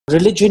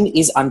Religion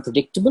is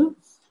unpredictable,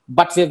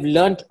 but we've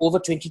learned over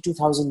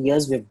 22,000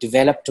 years, we've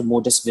developed a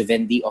modus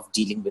vivendi of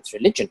dealing with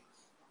religion.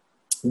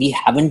 We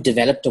haven't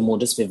developed a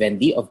modus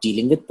vivendi of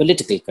dealing with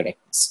political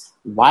correctness.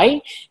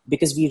 Why?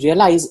 Because we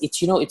realize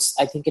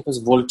I think it was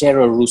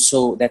Voltaire or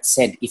Rousseau that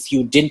said, if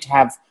you didn't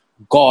have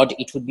God,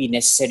 it would be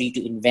necessary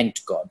to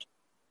invent God.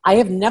 I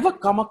have never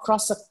come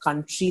across a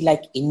country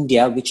like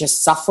India, which has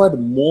suffered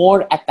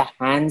more at the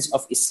hands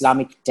of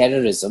Islamic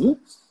terrorism,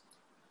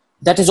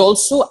 that is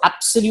also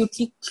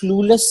absolutely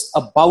clueless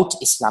about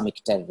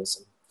Islamic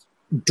terrorism.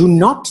 Do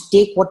not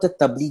take what the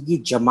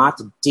Tablighi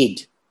Jamaat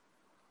did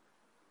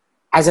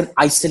as an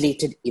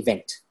isolated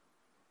event.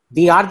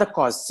 They are the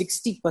cause.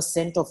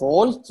 60% of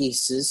all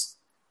cases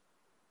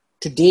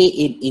today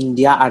in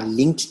India are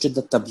linked to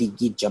the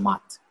Tablighi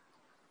Jamaat.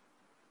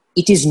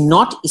 It is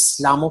not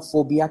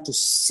Islamophobia to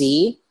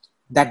say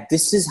that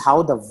this is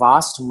how the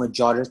vast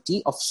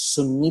majority of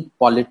Sunni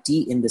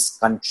polity in this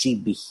country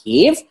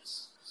behave.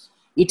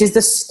 It is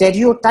the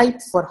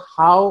stereotype for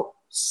how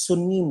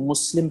Sunni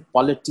Muslim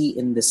polity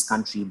in this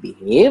country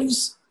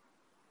behaves.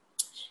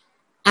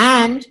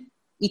 And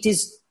it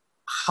is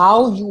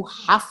how you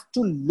have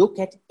to look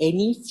at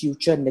any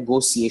future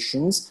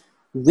negotiations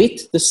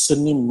with the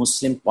Sunni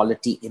Muslim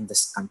polity in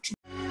this country.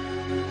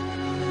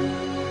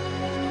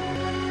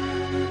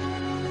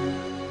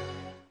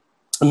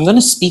 I'm going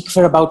to speak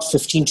for about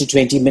 15 to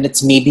 20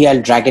 minutes. Maybe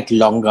I'll drag it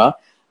longer.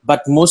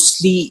 But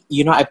mostly,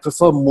 I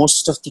prefer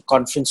most of the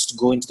conference to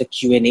go into the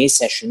Q&A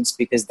sessions,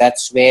 because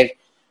that's where,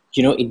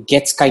 it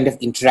gets kind of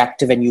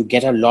interactive and you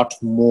get a lot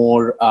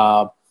more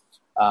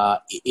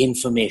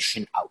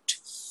information out.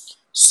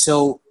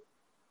 So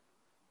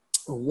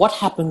what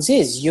happens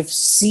is, you've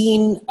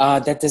seen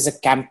that there's a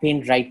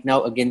campaign right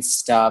now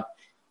against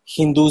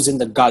Hindus in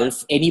the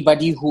Gulf.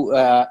 Anybody who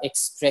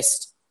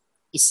expressed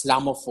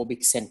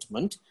Islamophobic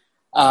sentiment,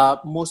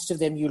 most of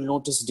them, you'll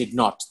notice, did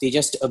not. They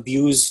just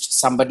abused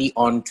somebody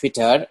on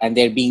Twitter and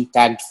they're being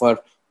tagged for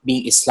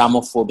being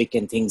Islamophobic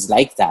and things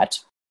like that.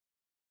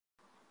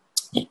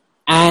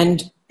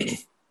 And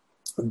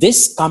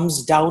this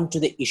comes down to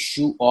the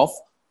issue of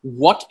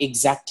what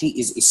exactly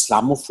is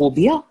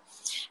Islamophobia,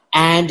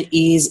 and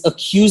is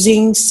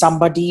accusing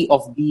somebody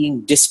of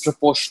being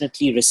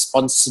disproportionately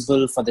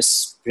responsible for the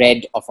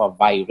spread of a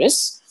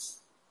virus,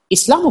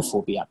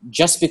 Islamophobia,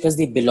 just because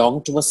they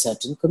belong to a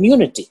certain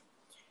community.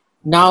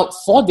 Now,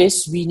 for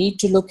this, we need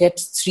to look at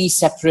three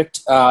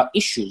separate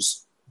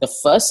issues. The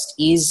first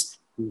is,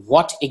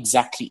 what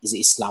exactly is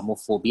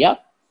Islamophobia?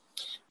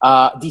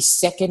 The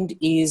second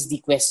is the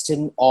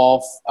question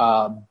of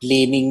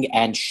blaming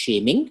and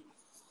shaming.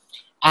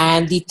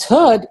 And the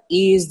third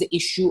is the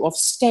issue of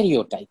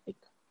stereotyping.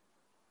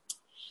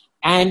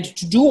 And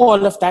to do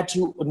all of that,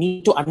 you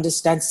need to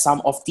understand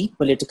some of the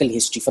political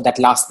history. For that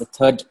the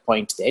third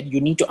point there,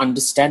 you need to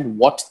understand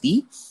what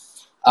the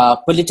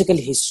political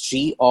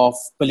history of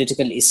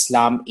political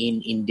Islam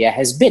in India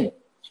has been.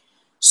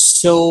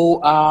 So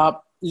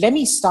let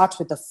me start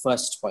with the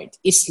first point,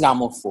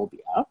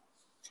 Islamophobia.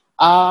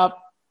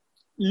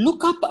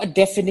 Look up a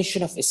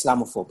definition of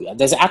Islamophobia.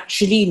 There's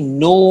actually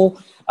no,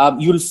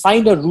 you'll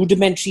find a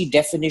rudimentary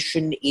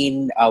definition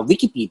in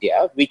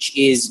Wikipedia, which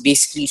is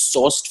basically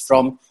sourced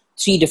from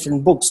 3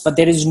 different books, but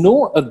there is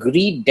no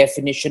agreed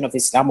definition of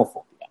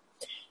Islamophobia.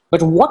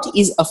 But what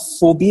is a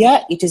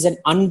phobia? It is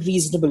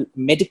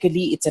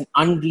medically, it's an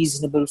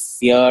unreasonable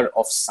fear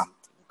of something.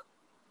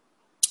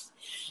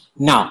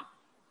 Now,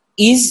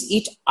 is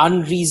it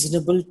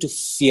unreasonable to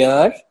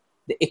fear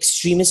the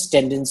extremist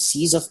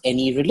tendencies of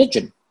any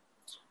religion?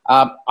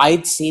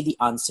 I'd say the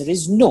answer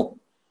is no.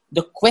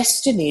 The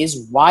question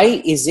is,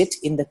 why is it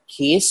in the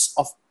case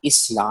of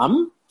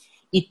Islam,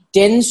 it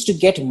tends to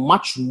get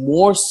much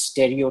more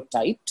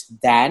stereotyped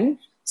than,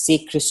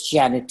 say,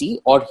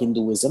 Christianity or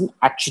Hinduism?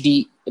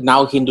 Actually,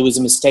 now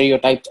Hinduism is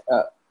stereotyped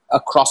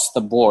across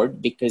the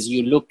board, because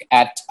you look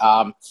at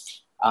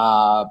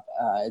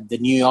the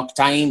New York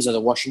Times or the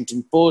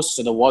Washington Post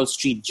or the Wall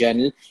Street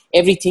Journal,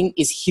 everything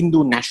is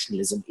Hindu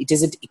nationalism. It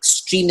isn't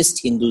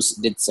extremist Hindus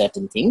did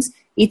certain things.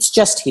 It's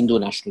just Hindu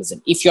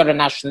nationalism. If you're a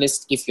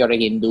nationalist, if you're a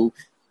Hindu,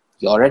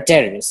 you're a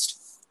terrorist.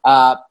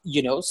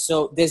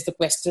 So there's the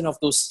question of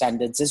those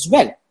standards as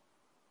well.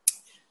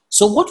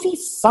 So what we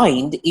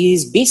find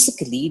is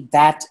basically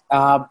that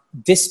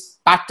this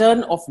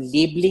pattern of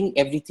labeling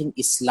everything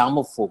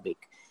Islamophobic,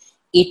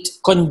 it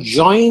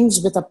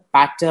conjoins with a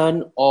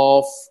pattern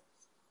of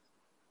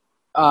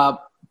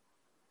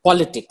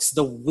politics,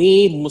 the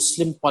way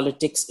Muslim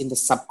politics in the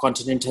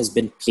subcontinent has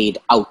been played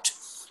out,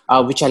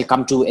 which I'll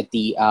come to at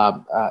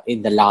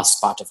in the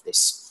last part of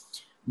this.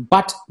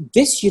 But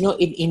this,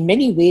 in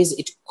many ways,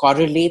 it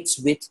correlates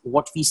with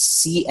what we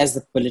see as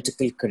the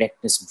political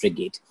correctness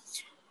brigade.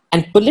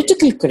 And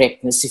political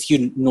correctness, if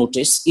you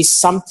notice, is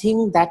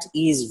something that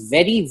is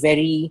very,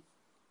 very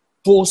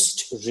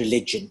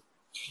post-religion.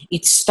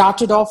 It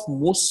started off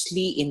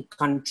mostly in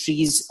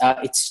countries,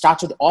 it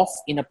started off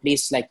in a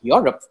place like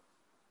Europe,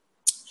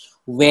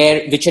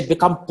 which had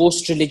become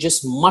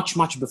post-religious much,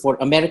 much before.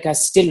 America is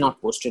still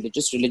not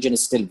post-religious. Religion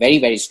is still very,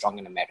 very strong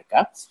in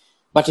America.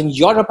 But in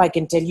Europe, I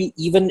can tell you,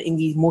 even in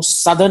the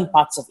most southern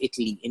parts of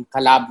Italy, in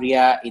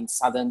Calabria, in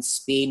southern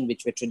Spain,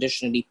 which were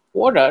traditionally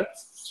poorer,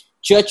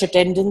 church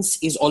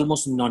attendance is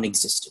almost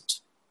non-existent.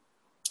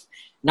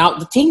 Now,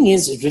 the thing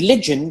is,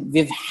 religion,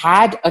 we've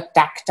had a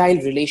tactile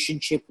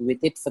relationship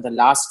with it for the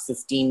last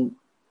 15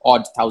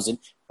 odd thousand,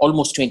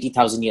 almost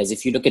 20,000 years.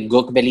 If you look at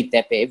Gökbeli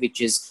Tepe,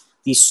 which is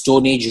the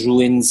Stone Age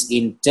ruins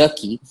in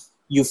Turkey,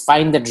 you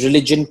find that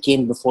religion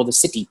came before the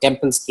city.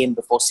 Temples came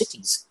before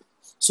cities.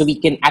 So we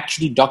can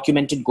actually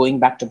document it going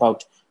back to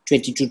about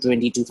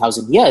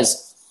 22,000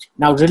 years.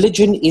 Now,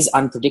 religion is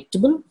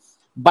unpredictable,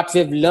 but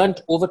we've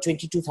learned over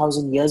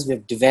 22,000 years,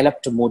 we've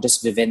developed a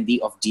modus vivendi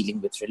of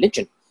dealing with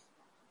religion.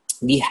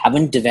 We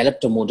haven't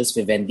developed a modus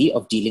vivendi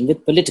of dealing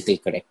with political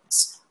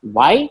correctness.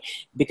 Why?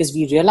 Because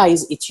we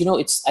realize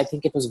I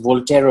think it was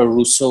Voltaire or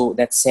Rousseau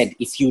that said,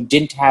 if you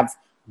didn't have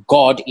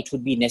God, it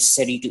would be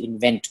necessary to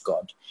invent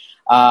God.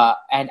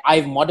 And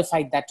I've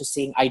modified that to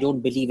saying, I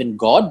don't believe in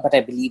God, but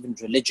I believe in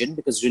religion,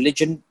 because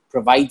religion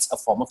provides a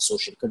form of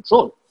social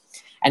control.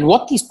 And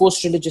what these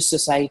post-religious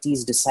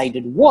societies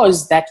decided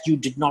was that you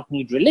did not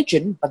need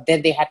religion, but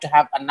then they had to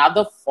have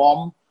another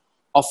form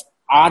of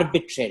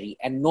arbitrary,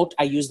 and note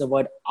I use the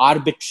word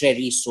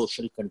arbitrary,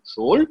 social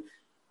control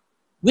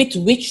with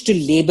which to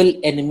label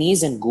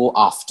enemies and go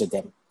after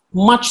them,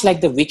 much like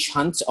the witch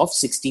hunts of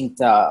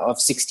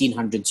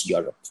 1600s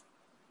Europe.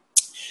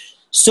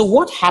 So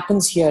what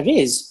happens here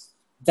is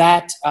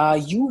that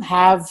you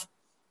have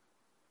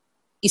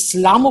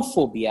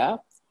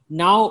Islamophobia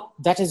now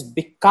that has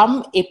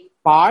become a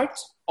part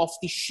of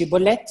the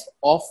shibboleth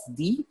of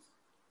the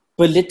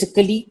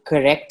politically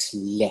correct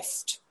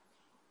left.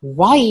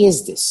 Why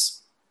is this?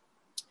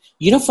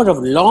 For a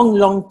long,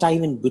 long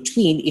time in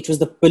between, it was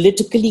the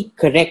politically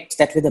correct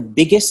that were the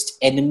biggest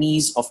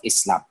enemies of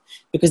Islam,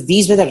 because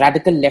these were the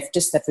radical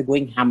leftists that were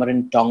going hammer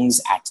and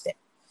tongs at them.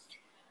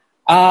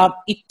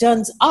 It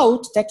turns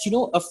out that,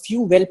 a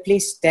few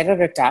well-placed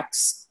terror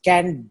attacks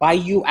can buy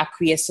you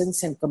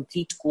acquiescence and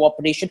complete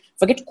cooperation.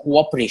 Forget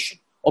cooperation,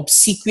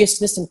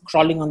 obsequiousness and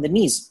crawling on the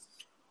knees.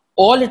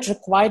 All it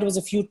required was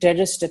a few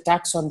terrorist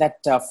attacks on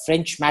that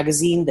French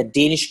magazine, the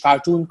Danish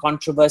cartoon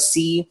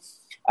controversy,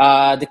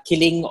 the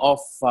killing of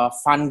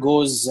Van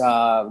Gogh's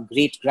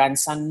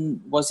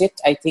great-grandson, was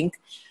it, I think,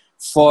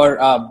 for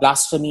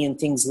blasphemy and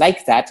things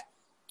like that.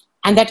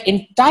 And that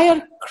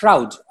entire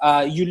crowd,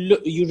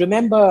 you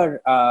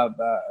remember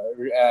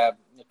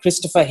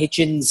Christopher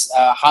Hitchens,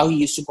 how he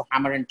used to go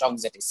hammer and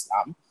tongs at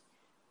Islam.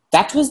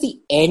 That was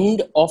the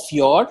end of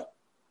your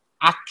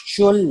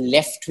actual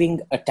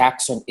left-wing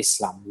attacks on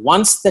Islam.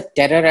 Once the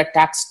terror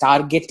attacks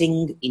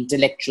targeting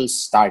intellectuals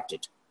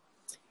started,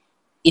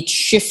 it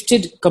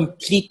shifted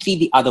completely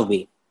the other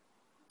way.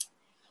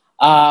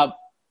 To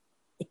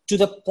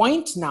the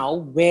point now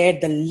where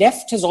the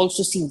left has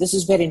also seen, this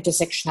is where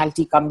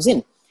intersectionality comes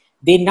in.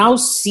 They now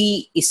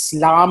see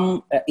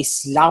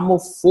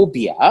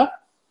Islamophobia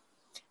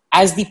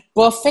as the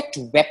perfect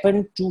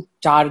weapon to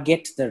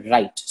target the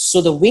right. So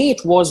the way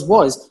it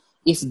was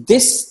if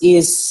this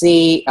is,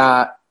 say,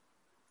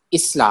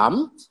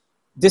 Islam,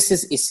 this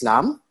is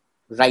Islam,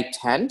 right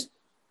hand,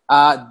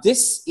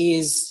 this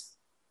is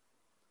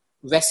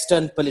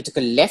Western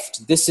political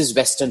left, this is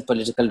Western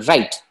political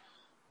right.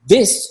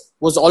 This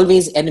was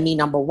always enemy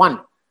number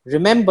one.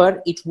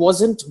 Remember, it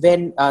wasn't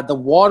when the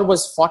war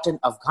was fought in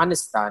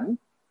Afghanistan,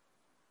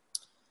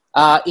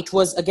 it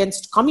was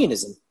against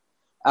communism.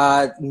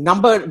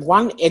 Number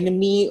one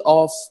enemy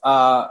of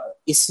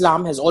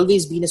Islam has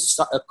always been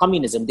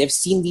communism. They've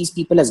seen these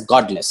people as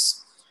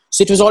godless.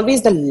 So it was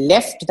always the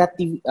left that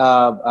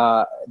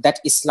that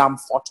Islam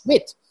fought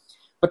with.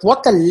 But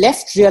what the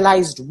left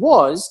realized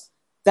was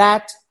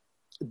that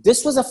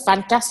this was a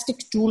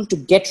fantastic tool to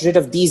get rid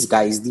of these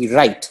guys, the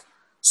right.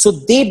 So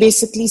they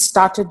basically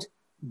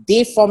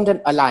they formed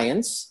an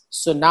alliance.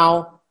 So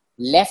now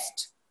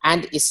left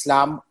and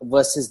Islam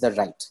versus the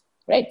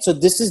right? So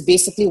this is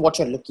basically what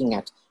you're looking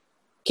at.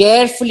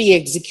 Carefully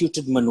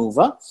executed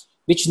maneuver,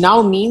 which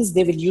now means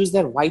they will use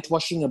their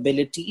whitewashing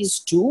abilities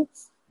to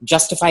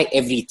justify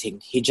everything.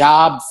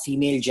 Hijab,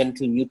 female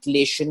genital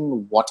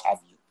mutilation, what have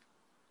you.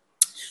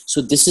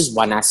 So this is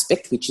one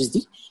aspect, which is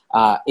the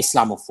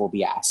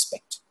Islamophobia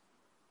aspect.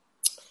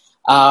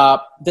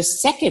 The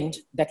second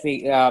that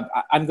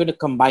I'm going to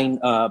combine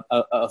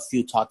a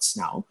few thoughts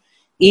now,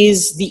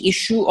 is the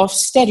issue of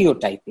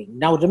stereotyping.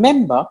 Now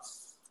remember,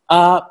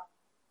 I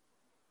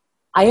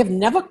have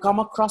never come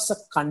across a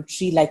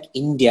country like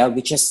India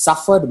which has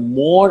suffered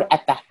more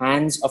at the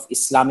hands of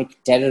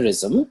Islamic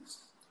terrorism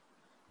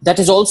that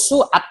is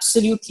also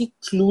absolutely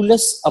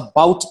clueless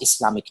about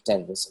Islamic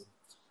terrorism,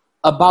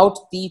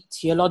 about the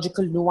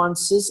theological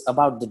nuances,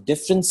 about the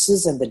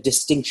differences and the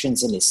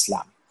distinctions in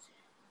Islam.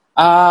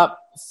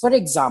 For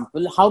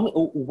example,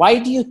 why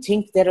do you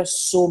think there are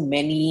so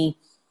many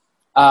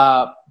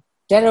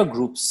terror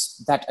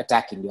groups that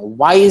attack India?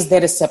 Why is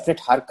there a separate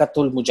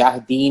Harkatul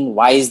Mujahideen?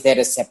 Why is there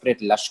a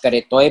separate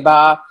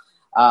Lashkar-e-Toiba?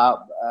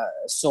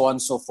 So on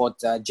and so forth,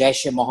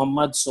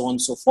 Jaish-e-Mohammed, so on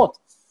and so forth.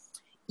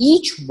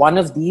 each one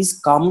of these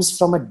comes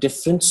from a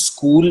different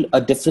school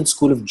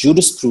of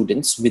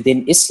jurisprudence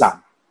within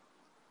Islam.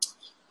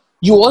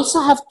 You also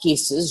have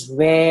cases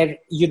where,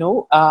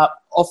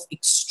 of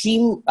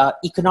extreme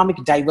economic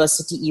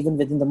diversity even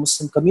within the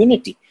Muslim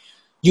community.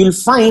 You'll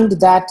find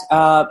that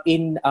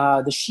in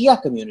the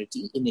Shia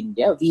community in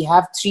India, we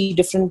have three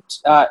different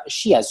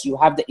Shias. You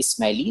have the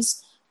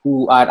Ismailis,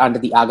 who are under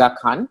the Aga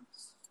Khan.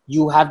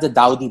 You have the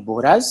Dawoodi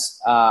Bohras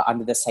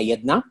under the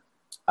Sayyidna.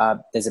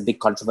 There's a big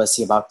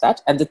controversy about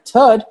that. And the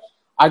third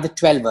are the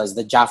Twelvers,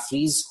 the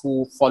Jafris,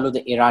 who follow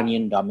the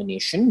Iranian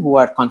domination, who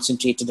are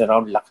concentrated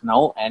around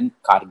Lucknow and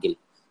Kargil.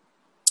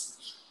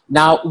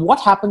 Now,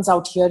 what happens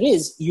out here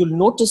is, you'll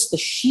notice the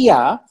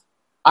Shia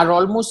are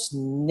almost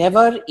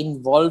never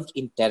involved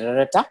in terror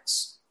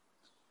attacks.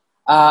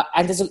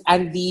 And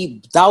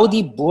the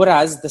Dawoodi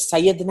Bohras, the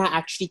Sayyidna,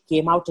 actually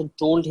came out and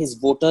told his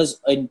voters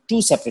in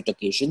two separate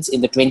occasions,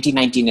 in the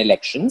 2019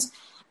 elections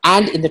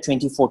and in the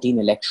 2014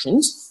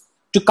 elections,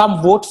 to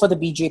come vote for the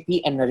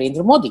BJP and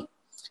Narendra Modi.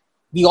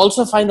 We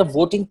also find the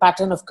voting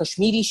pattern of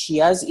Kashmiri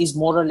Shias is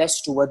more or less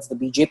towards the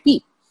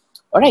BJP.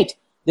 All right,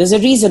 there's a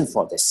reason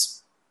for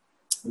this.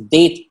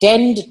 They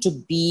tend to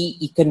be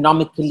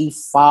economically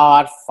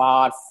far,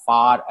 far,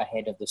 far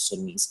ahead of the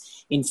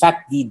Sunnis. In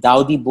fact, the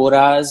Dawoodi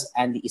Bohras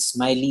and the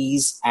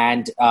Ismailis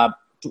and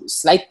to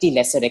slightly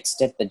lesser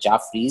extent the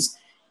Jafris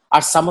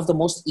are some of the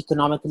most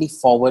economically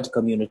forward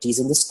communities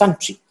in this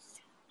country.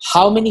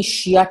 How many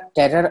Shia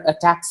terror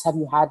attacks have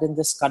you had in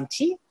this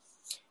country?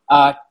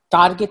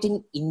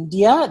 Targeting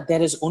India, there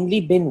has only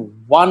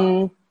been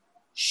one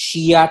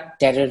Shia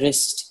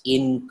terrorist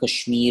in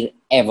Kashmir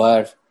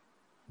ever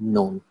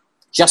known.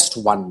 Just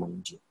one,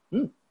 mind you.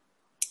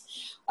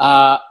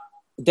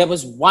 There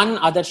was one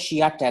other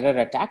Shia terror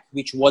attack,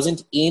 which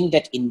wasn't aimed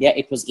at India.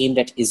 It was aimed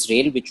at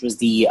Israel, which was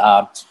the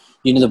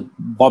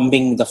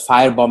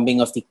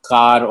firebombing of the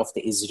car of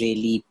the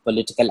Israeli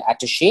political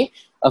attaché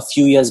a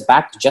few years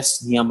back,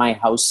 just near my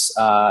house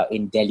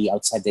in Delhi,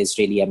 outside the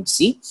Israeli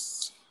embassy,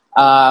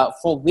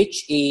 for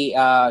which a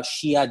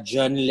Shia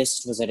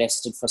journalist was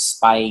arrested for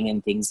spying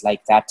and things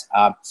like that.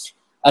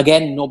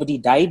 Again, nobody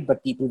died,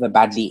 but people were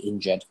badly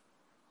injured.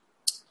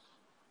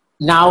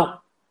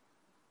 Now,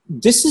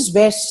 this is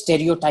where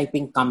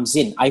stereotyping comes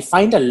in. I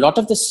find a lot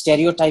of the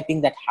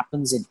stereotyping that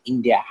happens in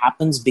India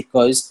happens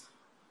because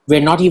we're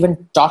not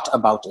even taught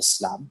about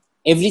Islam.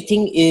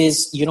 Everything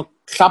is,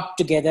 clubbed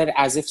together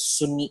as if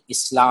Sunni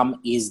Islam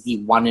is the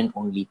one and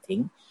only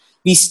thing.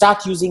 We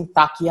start using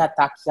taqiyya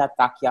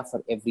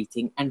for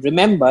everything. And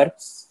remember,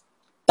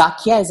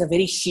 taqiyya is a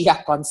very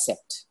Shia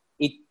concept.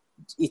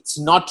 It's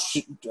not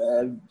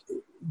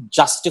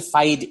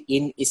justified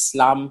in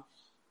Islam,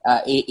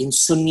 in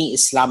Sunni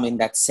Islam in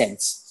that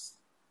sense.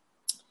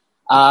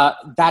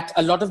 That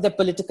a lot of the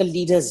political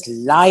leaders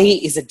lie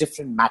is a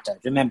different matter.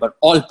 Remember,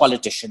 all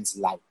politicians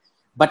lie.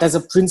 But as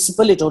a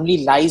principle, it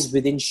only lies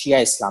within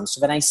Shia Islam. So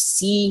when I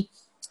see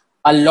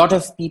a lot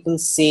of people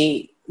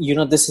say,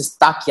 this is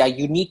taqiyya,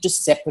 you need to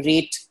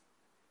separate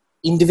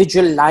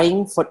individual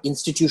lying for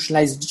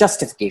institutionalized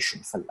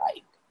justification for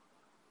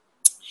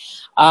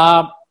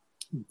lying.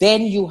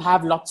 Then you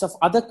have lots of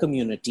other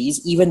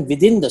communities, even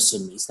within the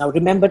Sunnis. Now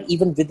remember,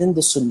 even within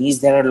the Sunnis,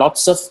 there are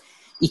lots of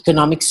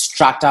economic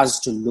stratas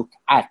to look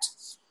at.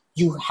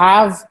 You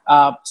have,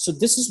 so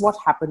this is what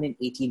happened in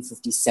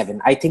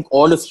 1857. I think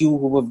all of you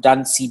who have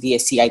done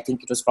CBSE, I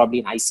think it was probably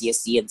in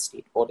ICSE and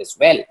State Board as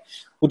well,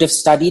 would have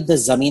studied the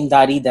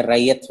Zamindari, the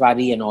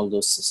Rayatwari and all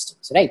those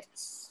systems, right?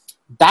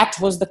 That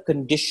was the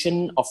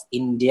condition of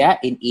India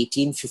in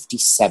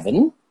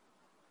 1857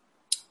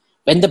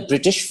 when the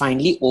British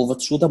finally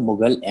overthrew the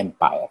Mughal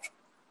Empire.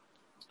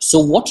 So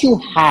what you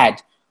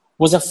had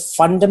was a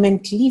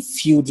fundamentally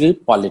feudal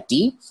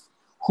polity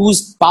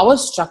whose power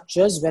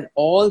structures were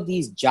all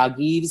these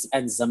Jagirs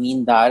and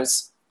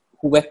Zamindars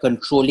who were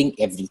controlling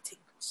everything.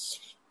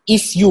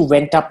 If you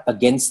went up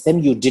against them,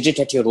 you did it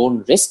at your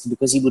own risk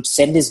because he would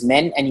send his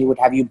men and he would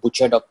have you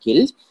butchered or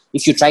killed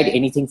if you tried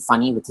anything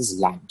funny with his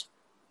land.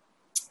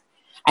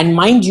 And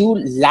mind you,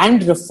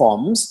 land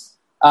reforms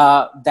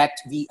that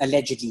we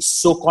allegedly,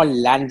 so-called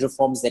land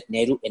reforms that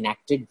Nehru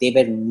enacted, they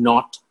were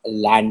not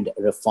land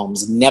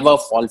reforms. Never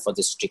fall for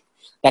this trick.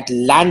 That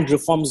land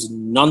reforms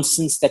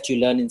nonsense that you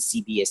learn in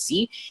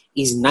CBSE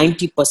is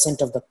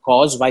 90% of the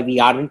cause why we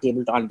aren't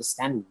able to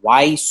understand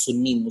why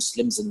Sunni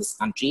Muslims in this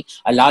country,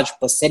 a large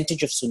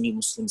percentage of Sunni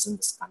Muslims in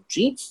this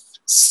country,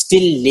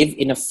 still live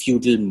in a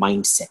feudal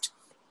mindset.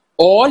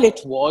 All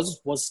it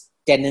was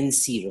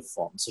tenancy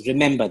reforms.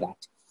 Remember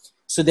that.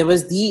 So there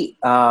was the,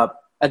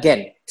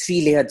 again,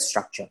 three-layered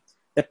structure.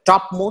 The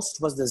topmost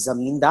was the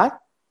Zamindar.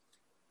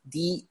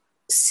 The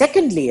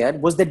second layer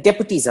was the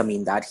deputy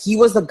Zamindar. He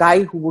was the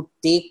guy who would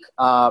take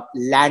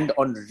land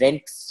on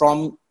rent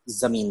from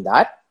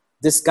Zamindar.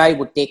 This guy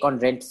would take on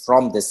rent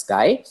from this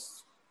guy.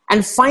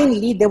 And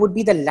finally, there would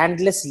be the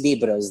landless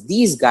laborers.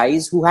 These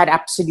guys who had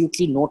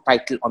absolutely no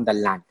title on the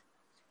land.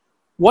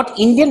 What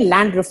Indian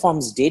land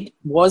reforms did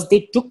was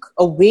they took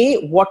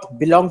away what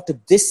belonged to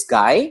this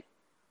guy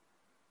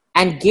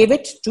and gave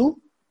it to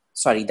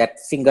sorry, that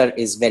finger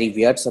is very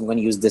weird, so I'm going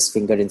to use this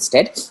finger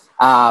instead,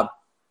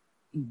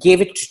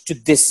 gave it to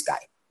this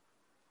guy.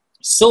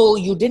 So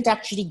you didn't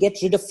actually get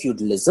rid of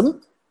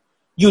feudalism.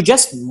 You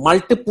just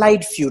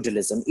multiplied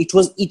feudalism.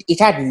 It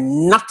had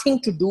nothing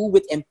to do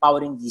with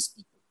empowering these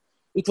people.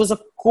 It was a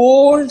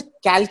cold,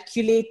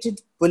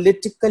 calculated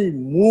political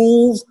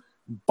move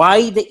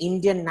by the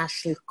Indian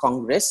National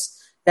Congress,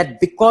 that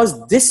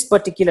because this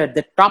particular,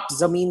 the top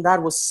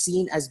zamindar was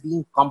seen as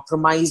being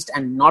compromised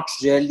and not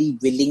really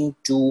willing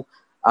to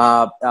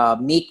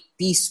make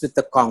peace with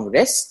the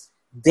Congress,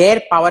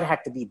 their power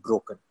had to be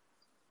broken.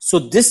 So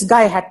this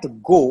guy had to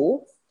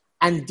go,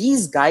 and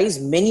these guys,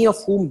 many of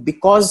whom,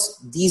 because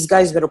these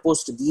guys were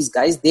opposed to these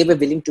guys, they were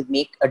willing to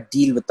make a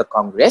deal with the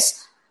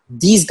Congress.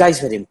 These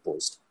guys were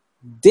imposed.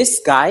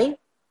 This guy,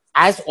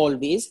 as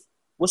always,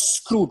 was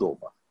screwed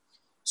over.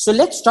 So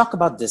let's talk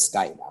about this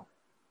guy now.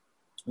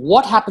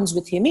 What happens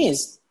with him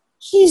is,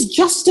 he's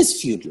just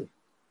as feudal.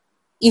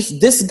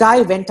 If this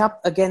guy went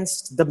up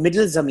against the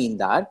middle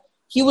zamindar,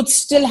 he would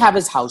still have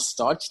his house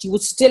torched, he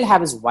would still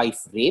have his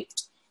wife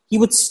raped, he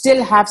would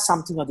still have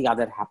something or the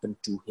other happen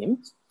to him.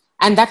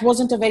 And that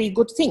wasn't a very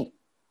good thing.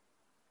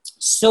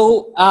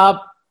 So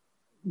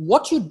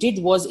what you did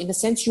was, in a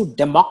sense, you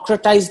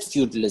democratized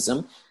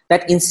feudalism,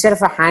 that instead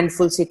of a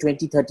handful, say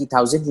 20,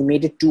 30,000, you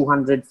made it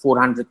 200,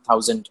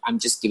 400,000. I'm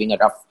just giving a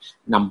rough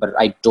number.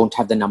 I don't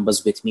have the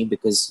numbers with me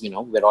because,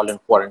 we're all in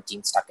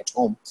quarantine, stuck at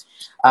home.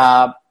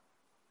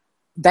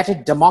 That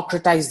it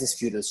democratized this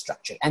feudal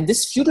structure. And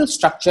this feudal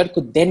structure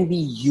could then be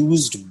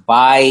used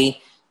by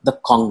the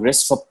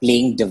Congress for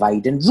playing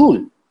divide and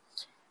rule.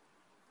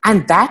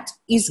 And that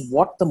is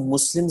what the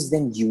Muslims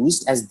then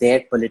used as their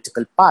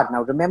political power.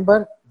 Now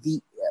remember,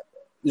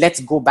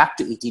 let's go back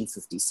to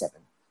 1857.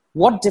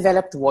 What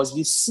developed was,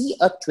 you see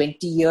a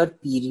 20-year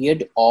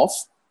period of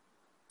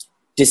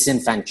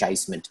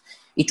disenfranchisement.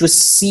 It was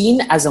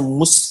seen as a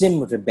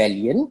Muslim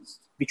rebellion,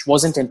 which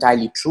wasn't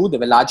entirely true. There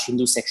were large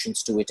Hindu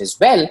sections to it as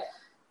well,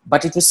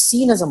 but it was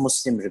seen as a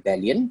Muslim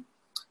rebellion.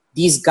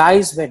 These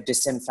guys were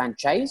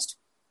disenfranchised.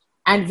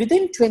 And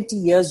within 20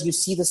 years, you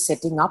see the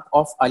setting up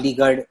of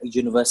Aligarh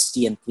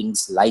University and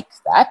things like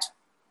that.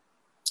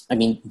 I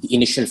mean, the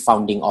initial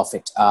founding of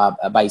it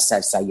by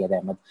Sir Syed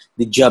Ahmad,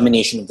 the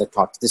germination of the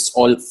thought. This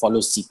all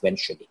follows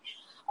sequentially.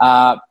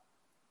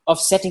 Of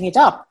setting it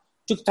up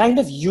to kind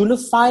of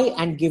unify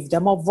and give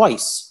them a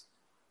voice.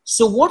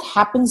 So what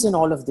happens in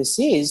all of this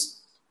is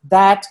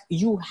that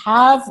you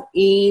have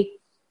a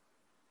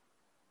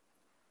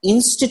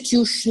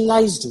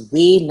institutionalized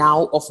way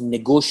now of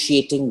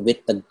negotiating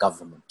with the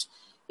government.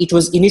 It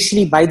was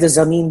initially by the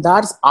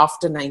zamindars.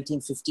 After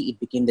 1950, it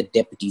became the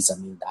deputy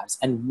zamindars.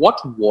 And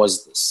what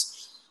was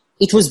this?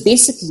 It was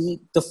basically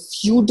the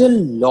feudal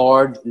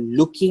lord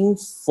looking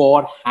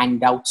for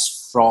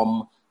handouts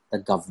from the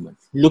government,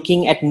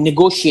 looking at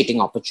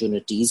negotiating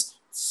opportunities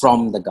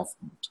from the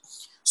government.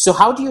 So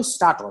how do you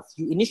start off?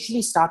 You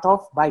initially start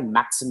off by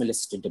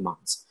maximalist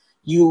demands.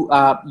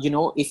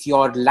 If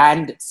your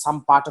land,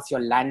 some part of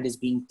your land is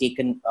being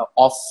taken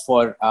off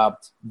for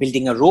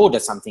building a road or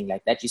something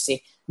like that, you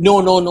say, no,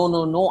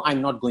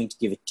 I'm not going to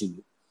give it to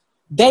you.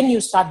 Then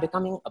you start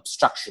becoming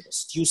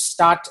obstructionist. You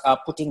start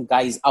putting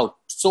guys out.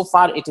 So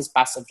far, it is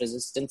passive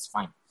resistance,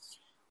 fine.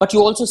 But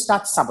you also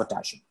start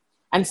sabotaging.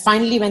 And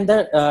finally, when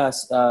the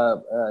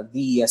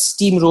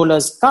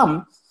steamrollers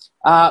come,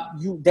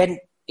 then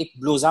it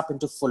blows up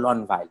into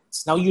full-on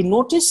violence. Now, you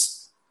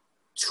notice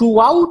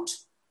throughout,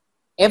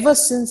 ever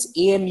since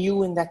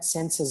AMU in that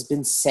sense has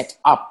been set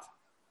up,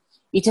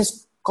 it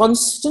has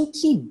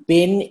constantly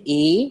been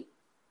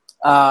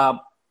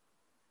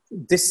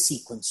this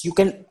sequence. You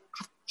can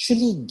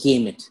actually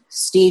game it.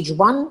 Stage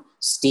 1,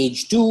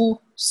 stage 2,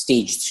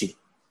 stage 3.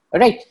 All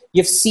right.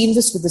 You've seen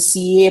this with the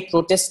CAA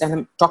protest, and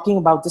I'm talking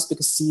about this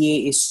because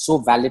CAA is so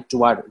valid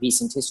to our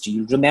recent history.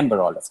 You'll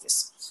remember all of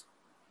this.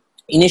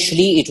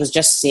 Initially, it was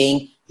just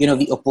saying,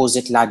 we oppose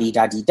it,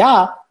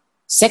 la-di-da-di-da.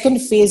 Second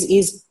phase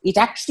is it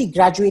actually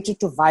graduated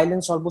to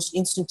violence almost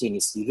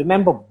instantaneously.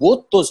 Remember,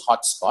 both those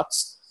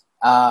hotspots,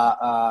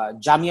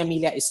 Jamia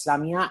Millia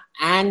Islamia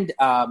and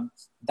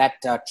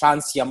that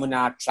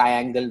Trans-Yamuna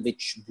triangle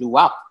which blew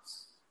up,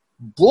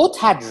 both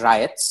had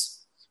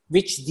riots,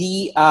 which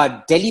the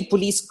Delhi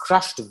police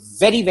crushed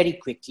very, very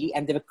quickly,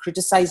 and they were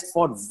criticized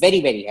for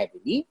very, very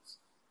heavily.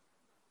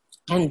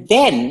 And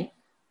then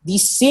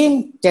these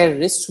same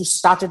terrorists who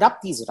started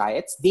up these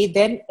riots, they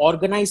then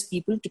organized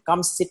people to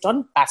come sit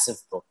on passive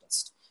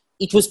protest.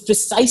 It was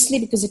precisely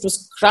because it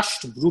was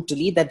crushed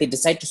brutally that they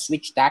decided to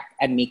switch tack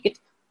and make it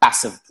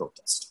passive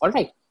protest. All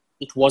right.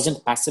 It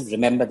wasn't passive.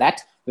 Remember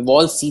that. We've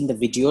all seen the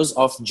videos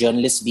of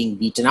journalists being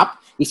beaten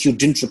up if you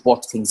didn't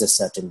report things a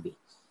certain way.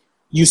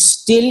 You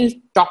still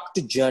talk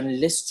to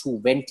journalists who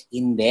went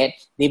in there.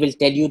 They will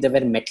tell you there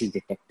were metal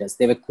detectors.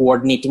 They were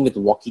coordinating with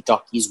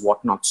walkie-talkies,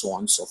 whatnot, so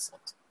on and so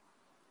forth.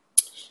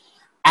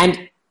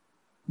 And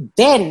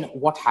then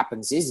what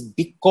happens is,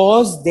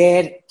 because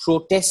their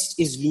protest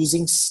is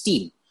losing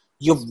steam,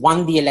 you've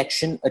won the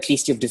election, at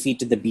least you've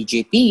defeated the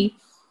BJP.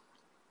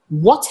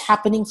 What's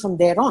happening from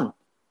there on?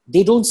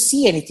 they don't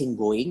see anything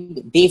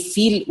going. They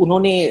feel,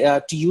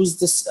 to use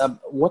this,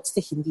 what's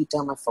the Hindi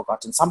term? I've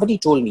forgotten. Somebody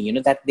told me,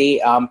 that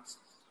they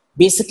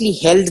basically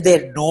held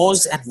their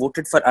nose and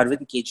voted for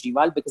Arvind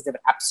Kejriwal because they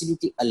were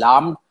absolutely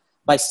alarmed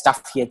by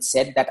stuff he had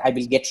said, that I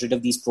will get rid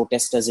of these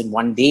protesters in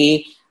one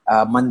day,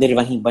 mandir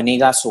wahi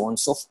banega, so on and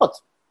so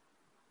forth.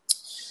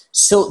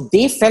 So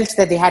they felt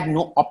that they had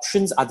no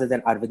options other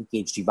than Arvind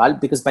Kejriwal,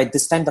 because by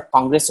this time the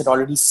Congress had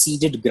already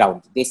ceded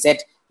ground. They said,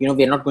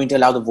 we're not going to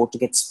allow the vote to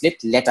get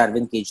split. Let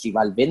Arvind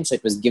Kejriwal win. So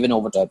it was given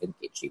over to Arvind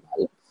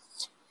Kejriwal.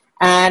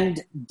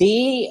 And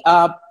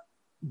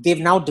they've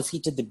now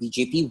defeated the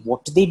BJP.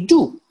 What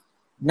do?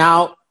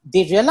 Now,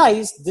 they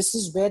realized this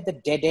is where the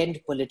dead end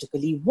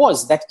politically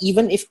was, that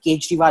even if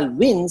Kejriwal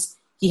wins,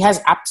 he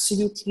has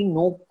absolutely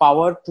no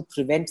power to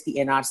prevent the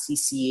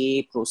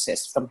NRC-CAA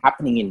process from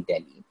happening in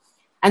Delhi.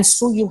 And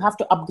so you have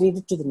to upgrade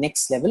it to the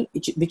next level,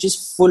 which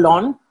is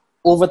full-on,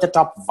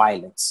 over-the-top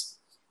violence.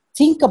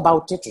 Think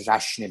about it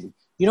rationally.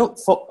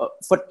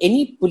 For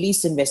any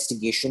police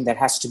investigation, there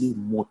has to be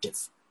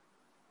motive.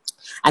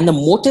 And the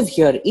motive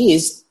here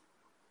is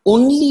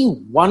only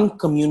one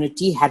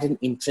community had an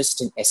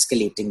interest in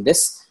escalating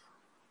this.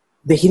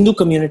 The Hindu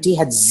community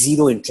had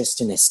zero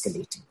interest in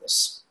escalating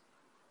this.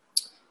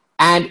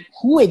 And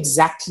who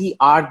exactly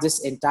are this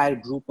entire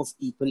group of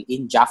people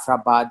in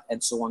Jafrabad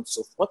and so on and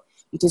so forth?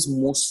 It is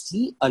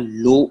mostly a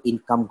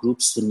low-income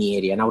group, Sunni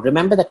area. Now,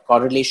 remember that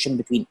correlation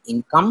between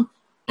income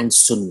and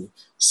Sunni.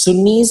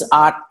 Sunnis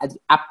are at the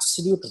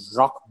absolute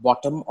rock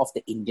bottom of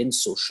the Indian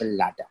social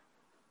ladder.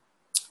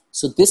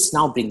 So this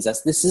now brings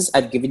us,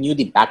 I've given you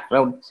the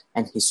background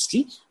and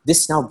history.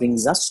 This now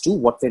brings us to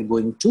what we're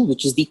going to,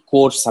 which is the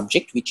core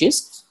subject, which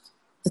is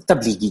the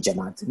Tablighi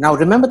Jamaat. Now,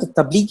 remember the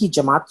Tablighi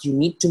Jamaat, you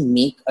need to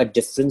make a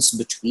difference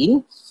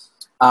between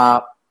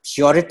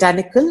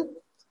puritanical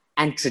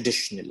and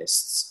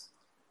traditionalists.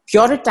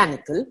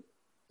 Puritanical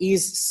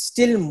is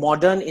still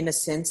modern in a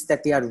sense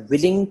that they are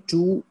willing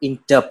to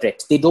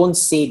interpret. They don't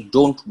say,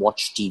 don't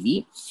watch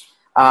TV.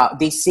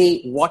 They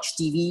say, watch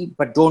TV,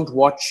 but don't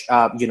watch,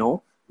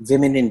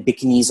 women in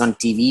bikinis on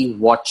TV,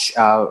 watch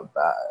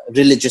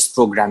religious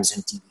programs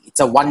on TV.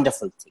 It's a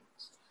wonderful thing.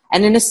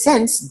 And in a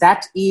sense,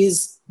 that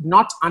is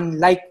not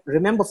unlike,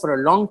 remember, for a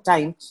long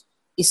time,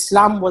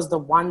 Islam was the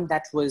one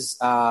that was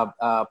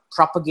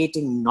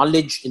propagating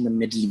knowledge in the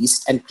Middle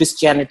East, and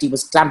Christianity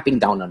was clamping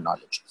down on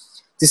knowledge.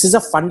 This is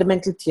a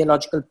fundamental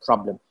theological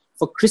problem.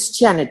 For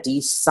Christianity,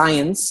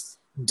 science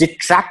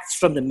detracts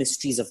from the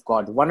mysteries of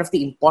God. One of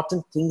the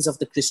important things of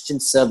the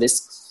Christian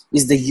service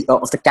is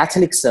of the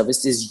Catholic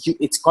service is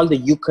it's called the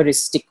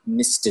Eucharistic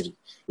mystery.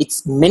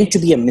 It's meant to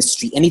be a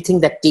mystery. Anything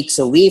that takes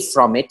away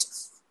from it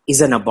is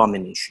an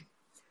abomination.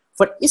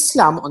 For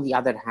Islam, on the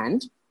other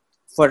hand,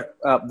 for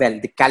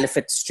the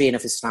Caliphate strain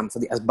of Islam, for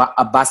the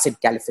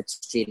Abbasid Caliphate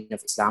strain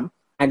of Islam,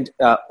 and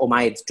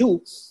Umayyads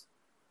too,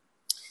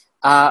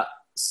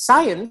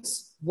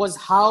 science was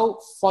how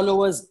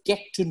followers get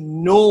to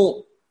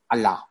know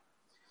Allah.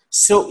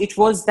 So it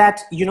was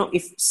that,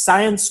 if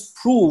science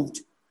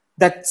proved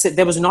that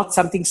there was not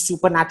something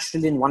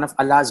supernatural in one of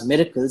Allah's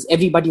miracles,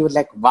 everybody would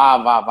like,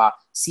 wah, wah, wah.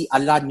 See,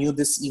 Allah knew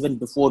this even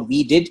before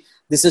we did.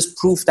 This is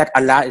proof that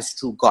Allah is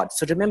true God.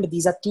 So remember,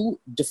 these are two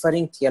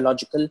differing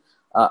theological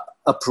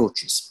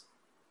approaches.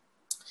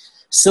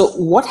 So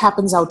what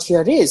happens out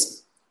here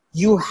is,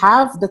 you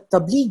have the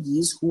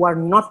Tablighis who are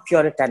not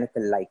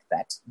puritanical like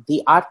that.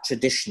 They are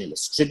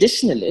traditionalists.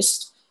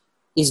 Traditionalist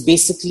is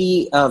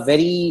basically a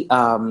very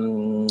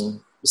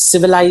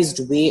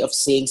civilized way of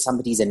saying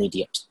somebody's an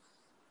idiot.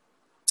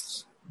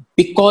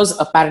 Because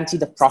apparently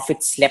the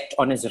Prophet slept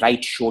on his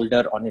right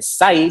shoulder on his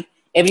side,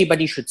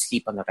 everybody should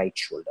sleep on the right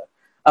shoulder.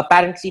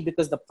 Apparently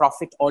because the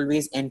Prophet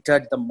always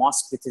entered the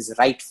mosque with his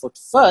right foot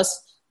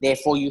first,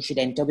 therefore you should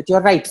enter with your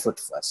right foot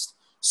first.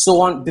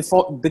 So on,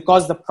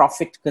 because the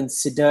Prophet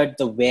considered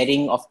the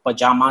wearing of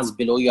pajamas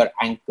below your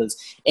ankles,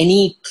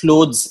 any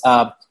clothes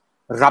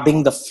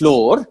rubbing the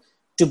floor,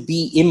 to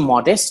be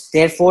immodest,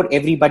 therefore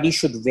everybody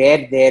should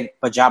wear their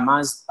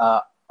pajamas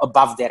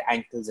above their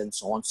ankles and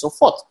so on and so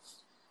forth.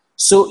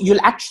 So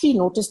you'll actually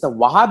notice the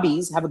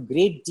Wahhabis have a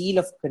great deal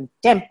of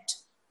contempt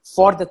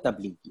for the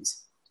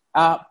Tablighis.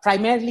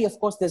 Primarily, of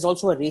course, there's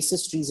also a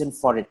racist reason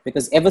for it,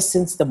 because ever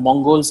since the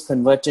Mongols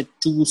converted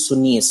to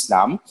Sunni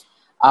Islam,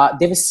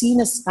 they were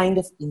seen as kind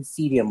of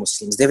inferior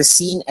Muslims. They were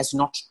seen as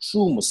not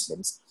true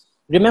Muslims.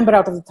 Remember,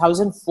 out of the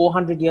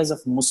 1,400 years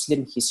of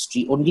Muslim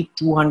history, only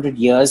 200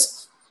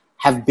 years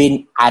have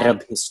been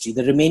Arab history.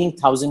 The remaining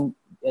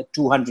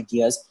 1,200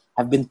 years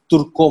have been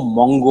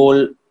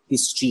Turco-Mongol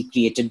history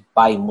created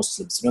by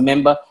Muslims.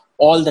 Remember,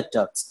 all the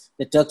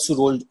Turks who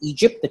ruled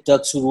Egypt, the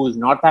Turks who ruled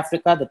North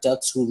Africa, the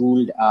Turks who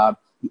ruled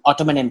the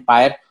Ottoman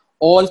Empire,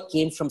 all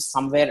came from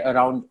somewhere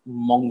around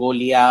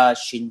Mongolia,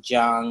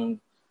 Xinjiang,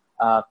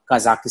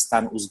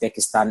 Kazakhstan,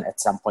 Uzbekistan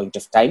at some point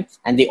of time,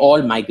 and they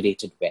all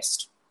migrated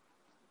west.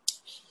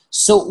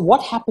 So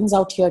what happens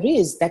out here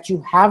is that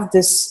you have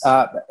this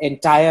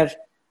entire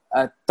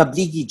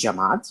Tablighi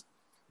Jamaat,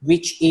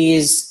 which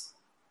is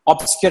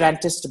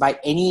obscurantist by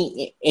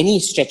any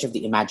stretch of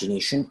the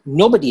imagination.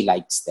 Nobody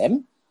likes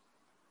them.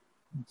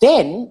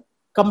 then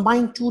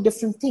combine two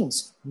different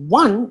things.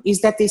 One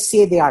is that they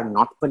say they are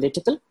not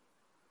political.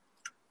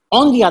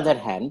 On the other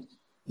hand,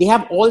 they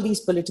have all these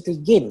political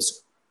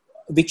games,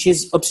 which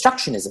is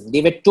obstructionism.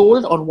 They were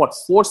told on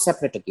four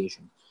separate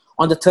occasions.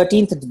 On the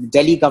 13th, the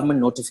Delhi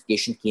government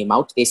notification came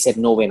out. They said,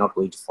 no, we're not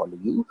going to follow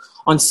you.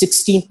 On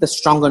 16th, the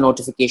stronger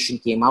notification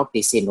came out.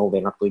 They say, no,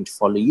 we're not going to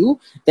follow you.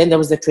 Then there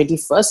was the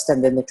 21st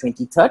and then the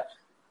 23rd.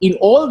 In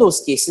all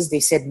those cases, they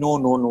said, no,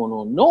 no, no,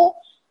 no, no.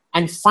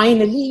 And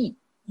finally,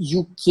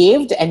 you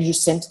caved and you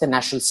sent the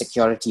National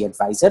Security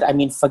Advisor. I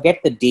mean,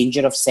 forget the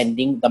danger of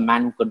sending the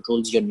man who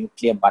controls your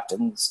nuclear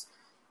buttons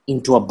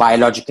into a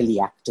biologically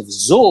active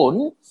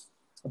zone,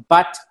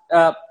 but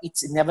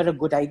it's never a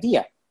good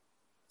idea.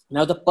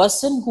 Now, the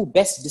person who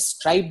best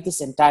described this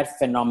entire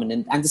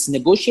phenomenon, and this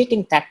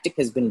negotiating tactic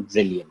has been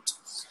brilliant.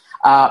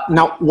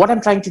 Now, what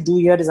I'm trying to do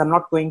here is I'm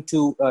not going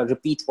to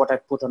repeat what I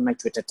put on my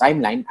Twitter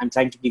timeline. I'm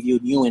trying to give you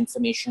new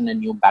information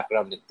and new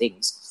background and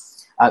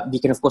things. We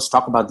can, of course,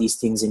 talk about these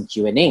things in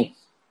Q&A,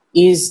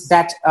 is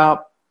that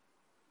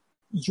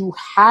you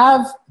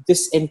have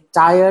this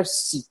entire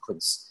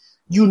sequence.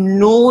 You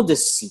know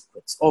this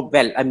sequence. Oh,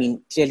 well, I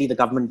mean, clearly the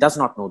government does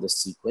not know this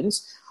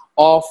sequence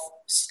of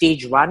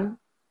stage 1,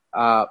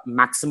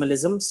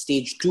 maximalism,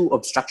 stage 2,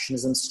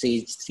 obstructionism,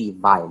 stage 3,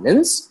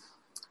 violence.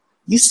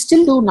 You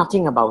still do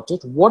nothing about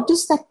it. What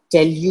does that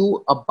tell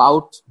you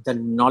about the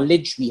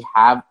knowledge we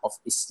have of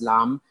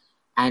Islam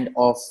and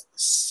of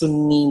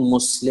Sunni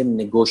Muslim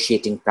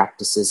negotiating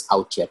practices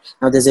out here?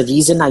 Now, there's a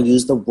reason I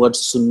use the word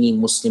Sunni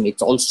Muslim.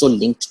 It's also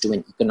linked to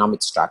an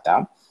economic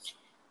strata.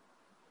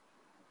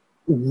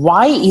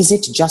 Why is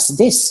it just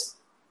this?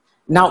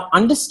 Now,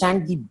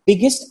 understand, the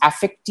biggest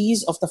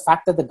affectees of the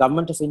fact that the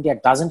government of India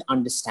doesn't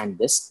understand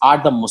this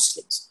are the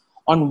Muslims.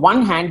 On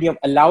one hand, you have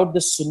allowed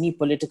the Sunni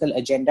political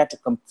agenda to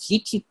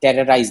completely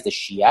terrorize the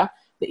Shia,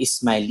 the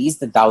Ismailis,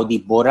 the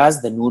Dawoodi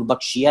Bohras, the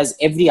Nurbakhshiyas,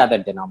 every other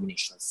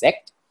denominational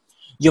sect.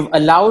 You've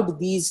allowed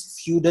these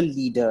feudal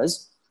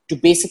leaders to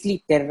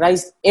basically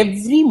terrorize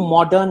every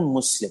modern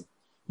Muslim.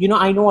 You know,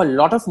 I know a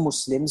lot of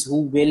Muslims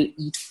who will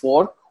eat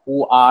pork,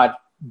 who are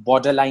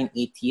borderline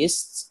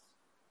atheists.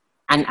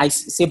 And I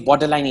say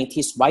borderline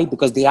atheists, why?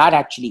 Because they are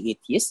actually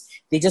atheists.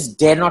 They just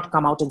dare not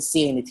come out and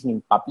say anything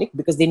in public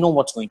because they know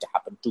what's going to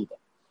happen to them.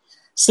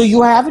 So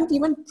you haven't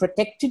even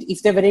protected,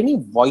 if there were any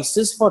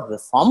voices for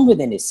reform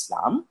within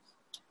Islam,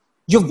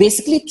 you've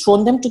basically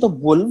thrown them to the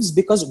wolves,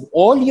 because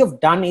all you've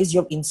done is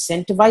you've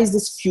incentivized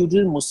this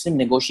feudal Muslim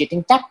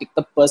negotiating tactic.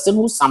 The person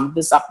who summed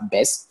this up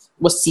best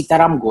was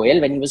Sitaram Goyal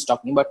when he was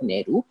talking about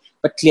Nehru,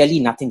 but clearly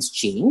nothing's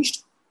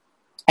changed.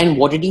 And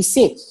what did he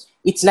say?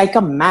 It's like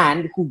a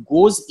man who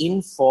goes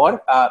in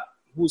for,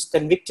 who's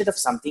convicted of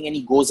something and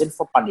he goes in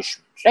for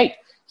punishment, right?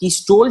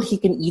 He's told he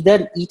can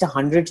either eat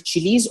 100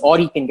 chilies or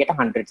he can get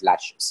 100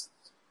 lashes.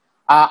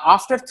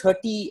 After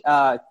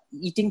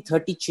eating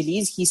 30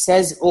 chilies, he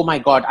says, oh my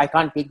God, I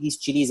can't take these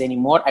chilies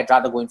anymore. I'd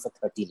rather go in for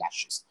 30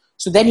 lashes.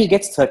 So then he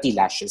gets 30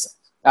 lashes.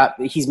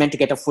 He's meant to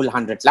get a full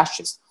 100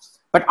 lashes.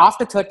 But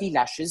after 30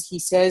 lashes, he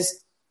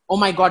says, oh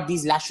my God,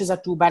 these lashes are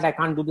too bad. I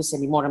can't do this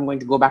anymore. I'm going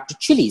to go back to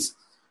chilies.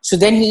 So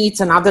then he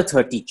eats another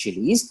 30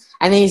 chilies.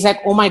 And then he's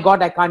like, oh my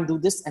God, I can't do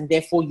this. And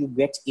therefore you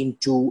get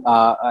into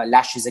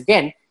lashes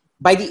again.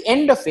 By the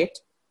end of it,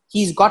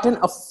 he's gotten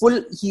a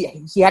full,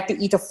 he had to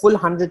eat a full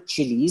 100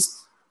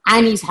 chilies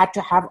and he's had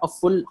to have a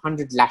full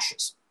 100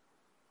 lashes.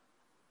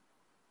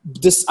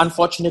 This,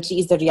 unfortunately,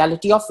 is the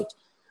reality of it.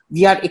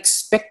 We are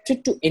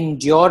expected to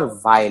endure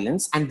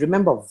violence. And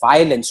remember,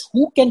 violence,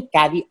 who can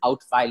carry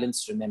out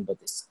violence? Remember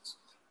this.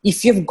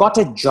 If you've got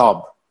a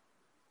job,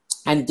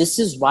 and this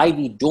is why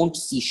we don't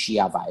see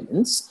Shia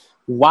violence,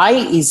 why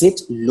is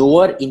it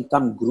lower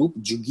income group,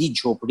 Juggi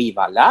Jhopdi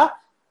wala,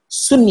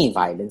 Sunni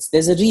violence?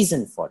 There's a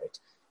reason for it.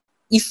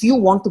 If you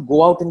want to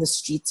go out in the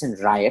streets and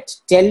riot,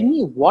 tell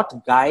me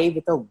what guy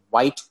with a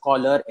white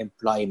collar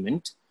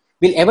employment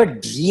will ever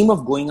dream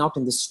of going out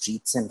in the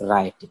streets and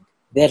rioting.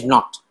 They're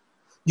not.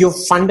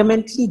 You've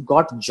fundamentally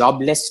got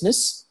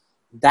joblessness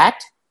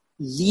that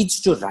leads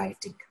to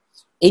rioting.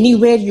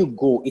 Anywhere you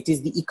go, it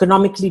is the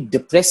economically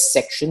depressed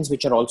sections,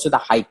 which are also the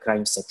high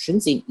crime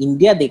sections. In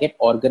India, they get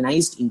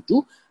organized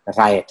into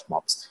riot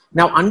mobs.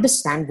 Now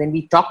understand, when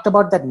we talked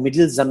about that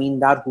middle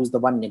zamindar who's the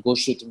one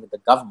negotiating with the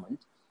government,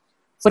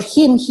 for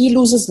him, he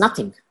loses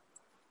nothing.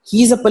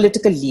 He's a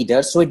political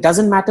leader, so it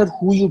doesn't matter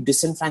who you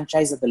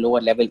disenfranchise at the lower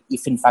level,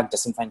 if in fact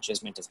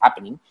disenfranchisement is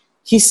happening.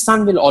 His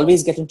son will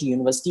always get into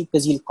university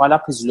because he'll call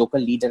up his local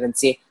leader and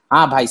say,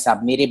 "Ah, bhai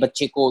sahab, mere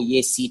bacche ko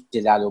ye seat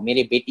dila do,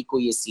 mere beti ko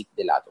ye seat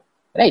dila do."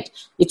 Right?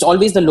 It's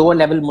always the lower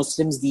level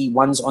Muslims, the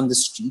ones on the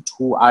street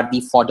who are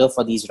the fodder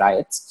for these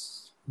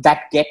riots,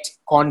 that get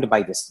conned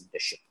by this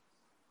leadership.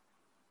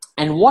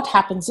 And what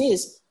happens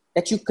is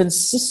that you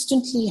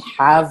consistently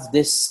have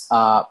this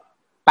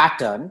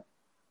pattern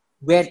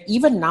where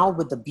even now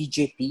with the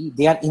BJP,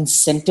 they are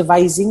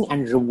incentivizing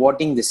and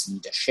rewarding this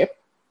leadership.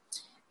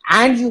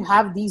 And you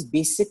have these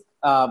basic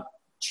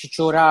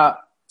Chichora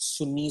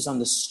Sunnis on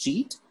the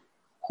street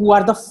who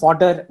are the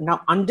fodder.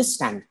 Now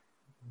understand,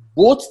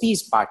 both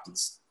these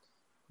parties,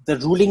 the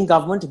ruling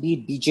government, be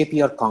it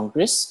BJP or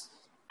Congress,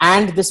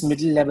 and this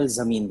middle-level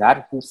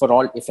zamindar, who for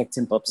all effects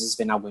and purposes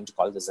we're now going to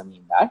call the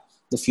zamindar,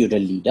 the feudal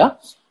leader,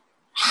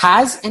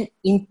 has an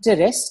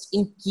interest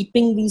in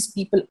keeping these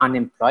people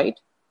unemployed.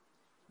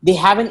 They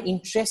have an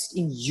interest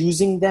in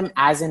using them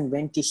as and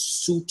when to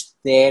suit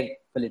their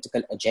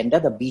political agenda.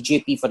 The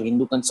BJP for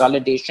Hindu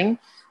consolidation,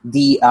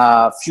 the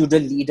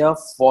feudal leader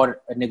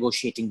for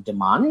negotiating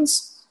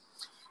demands.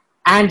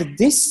 And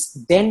this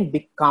then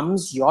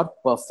becomes your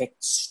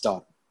perfect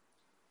storm.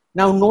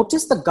 Now,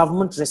 notice the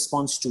government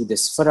response to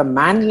this. For a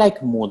man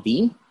like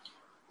Modi,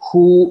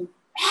 who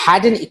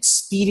had an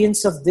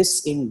experience of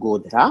this in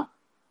Godhra,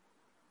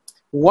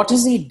 what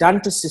has he done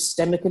to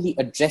systemically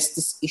address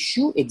this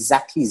issue?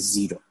 Exactly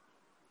zero.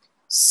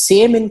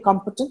 Same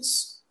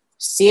incompetence,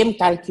 same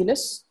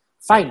calculus.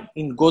 Fine,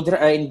 in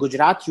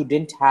Gujarat, you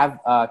didn't have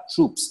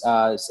troops.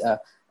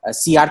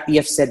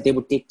 CRPF said they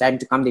would take time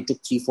to come. They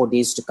took 3-4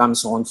 days to come,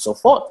 so on and so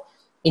forth.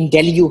 In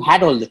Delhi, you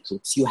had all the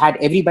troops. You had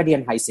everybody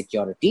on high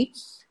security.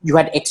 You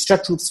had extra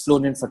troops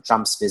flown in for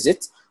Trump's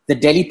visits. The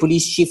Delhi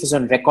police chief is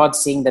on record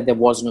saying that there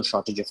was no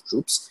shortage of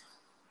troops.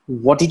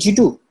 What did you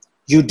do?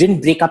 You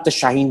didn't break up the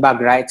Shaheen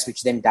Bagh riots,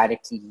 which then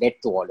directly led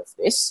to all of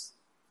this.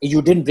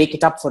 You didn't break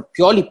it up for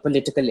purely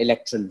political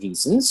electoral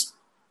reasons.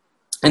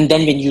 And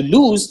then when you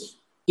lose,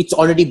 it's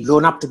already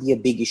blown up to be a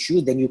big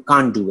issue. Then you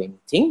can't do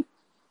anything.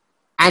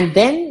 And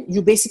then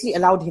you basically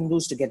allowed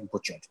Hindus to get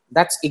butchered.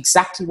 That's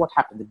exactly what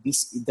happened.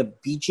 The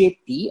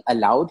BJP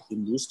allowed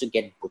Hindus to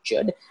get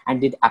butchered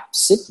and did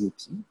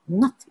absolutely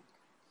nothing.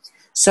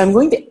 So I'm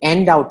going to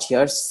end out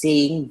here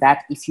saying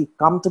that if you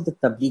come to the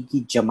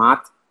Tablighi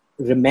Jamaat,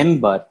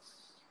 remember,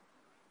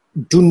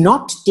 do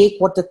not take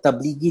what the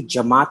Tablighi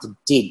Jamaat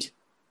did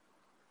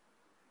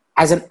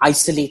as an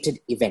isolated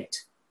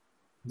event.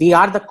 They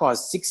are the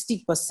cause.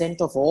 60%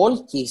 of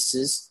all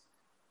cases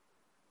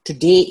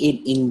today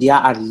in India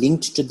are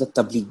linked to the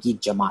Tablighi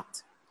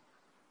Jamaat.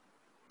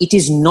 It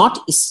is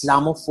not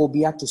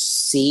Islamophobia to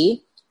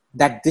say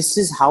that this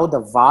is how the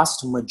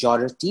vast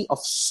majority of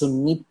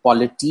Sunni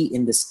polity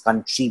in this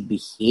country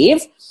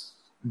behave,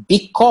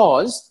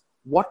 because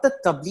what the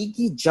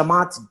Tablighi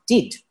Jamaat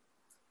did,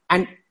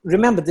 and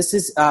remember, this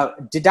is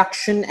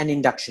deduction and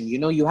induction. You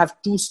know, you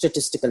have two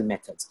statistical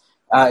methods.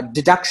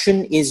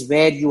 Deduction is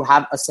where you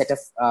have a set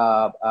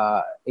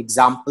of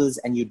examples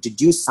and you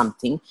deduce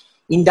something.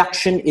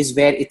 Induction is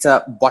where it's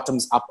a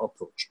bottoms-up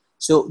approach.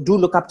 So do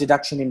look up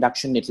deduction,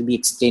 induction. It will be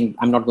explained.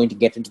 I'm not going to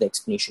get into the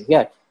explanation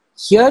here.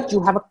 Here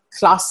you have a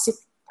classic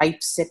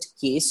typeset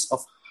case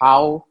of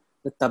how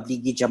the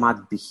Tablighi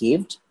Jamaat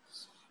behaved.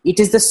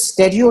 It is the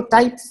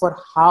stereotype for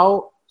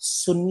how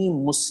Sunni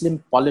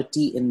Muslim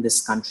polity in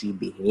this country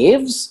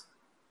behaves.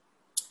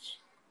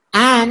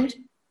 And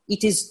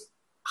it is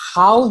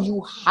how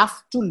you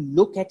have to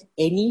look at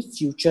any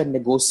future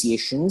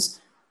negotiations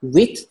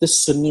with the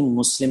Sunni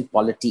Muslim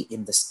polity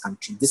in this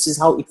country. This is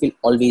how it will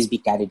always be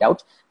carried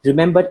out.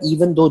 Remember,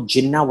 even though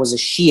Jinnah was a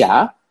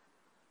Shia,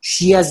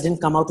 Shias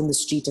didn't come out in the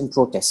street and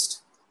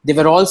protest. They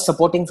were all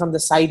supporting from the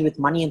side with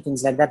money and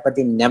things like that, but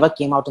they never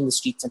came out in the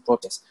streets and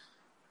protest.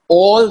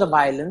 All the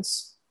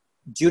violence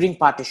during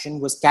partition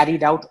was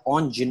carried out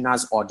on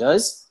Jinnah's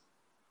orders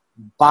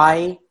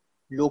by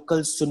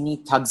local Sunni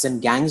thugs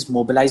and gangs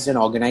mobilized and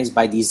organized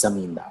by these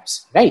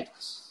zamindars, right?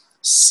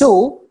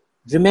 So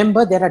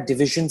remember, there are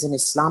divisions in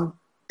Islam.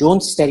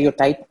 Don't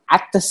stereotype.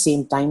 At the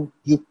same time,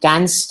 you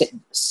can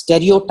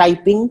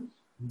stereotyping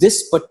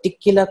this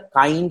particular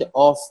kind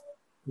of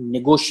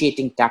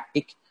negotiating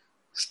tactic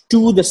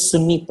to the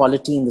Sunni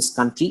polity in this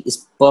country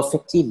is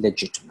perfectly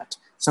legitimate.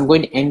 So I'm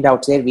going to end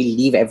out there. We'll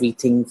leave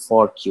everything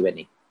for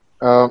Q&A.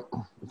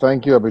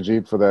 Thank you,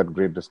 Abhijit, for that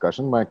great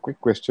discussion. My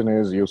quick question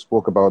is, you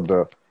spoke about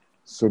the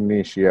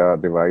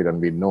Sunni-Shia divide, and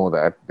we know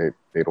that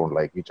they don't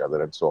like each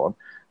other and so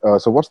on.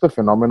 So what's the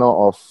phenomena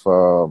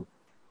of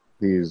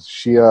these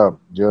Shia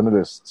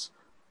journalists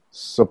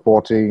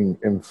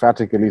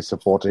emphatically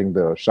supporting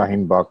the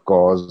Shaheen Bagh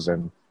cause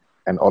and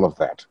all of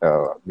that?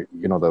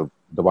 You know,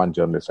 the one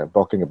journalist I'm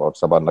talking about,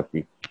 Sabah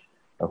Naqvi,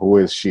 who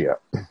is Shia,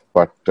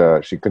 but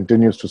she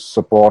continues to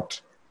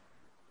support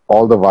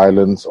all the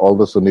violence, all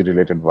the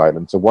Sunni-related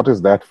violence. So what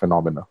is that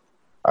phenomena?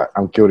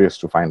 I'm curious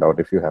to find out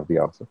if you have the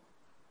answer.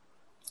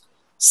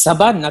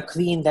 Sabah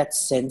Naqvi, in that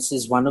sense,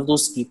 is one of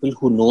those people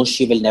who knows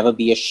she will never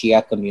be a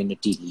Shia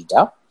community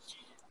leader.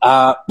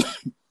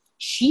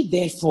 She,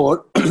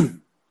 therefore,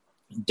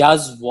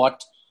 does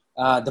what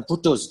the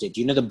Bhuttos did.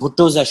 You know, the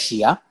Bhuttos are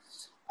Shia.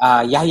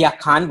 Yahya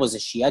Khan was a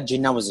Shia.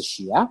 Jinnah was a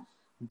Shia.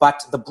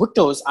 But the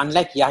Bhuttos,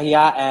 unlike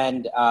Yahya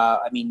and,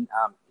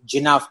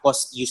 Jinnah, of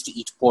course, used to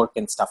eat pork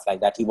and stuff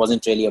like that. He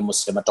wasn't really a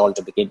Muslim at all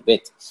to begin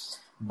with.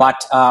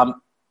 But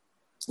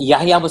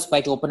Yahya was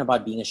quite open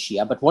about being a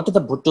Shia. But what do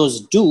the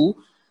Bhuttos do?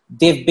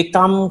 They've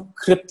become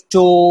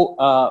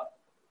crypto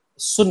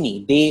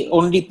Sunni. They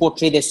only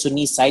portray their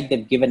Sunni side.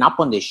 They've given up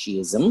on their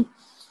Shiism.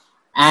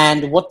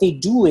 And what they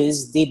do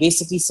is they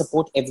basically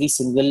support every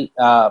single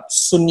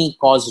Sunni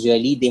cause,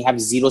 really. They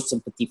have zero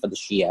sympathy for the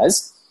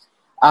Shias.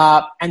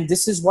 And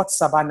this is what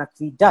Sabah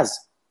Naqvi does.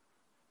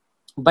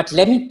 But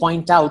let me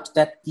point out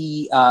that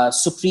the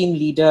supreme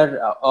leader,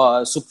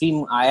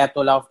 supreme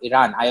Ayatollah of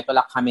Iran,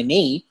 Ayatollah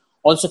Khamenei,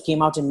 also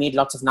came out and made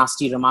lots of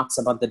nasty remarks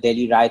about the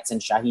Delhi riots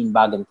and Shaheen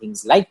Bagh and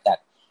things like that.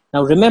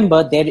 Now,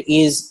 remember, there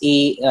is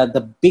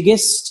the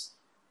biggest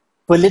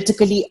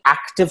politically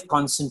active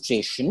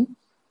concentration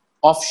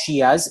of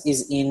Shias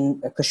is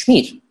in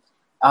Kashmir.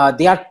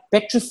 They are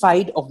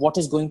petrified of what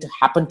is going to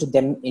happen to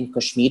them in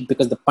Kashmir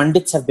because the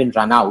Pandits have been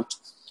run out.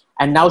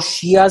 And now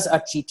Shias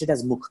are treated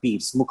as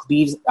mukhbirs.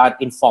 Mukhbirs are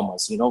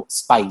informers,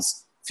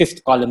 spies,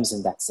 fifth columns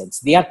in that sense.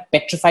 They are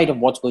petrified of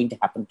what's going to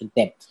happen to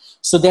them.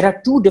 So there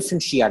are two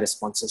different Shia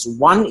responses.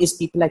 One is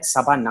people like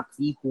Sabah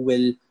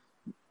Naqvi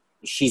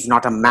she's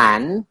not a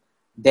man,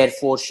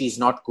 therefore she's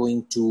not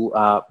going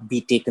to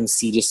be taken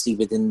seriously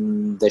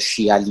within the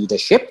Shia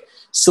leadership.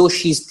 So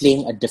she's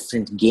playing a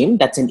different game.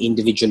 That's an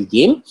individual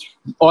game.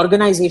 The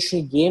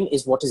organizational game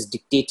is what is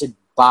dictated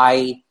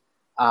by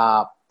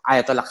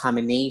Ayatollah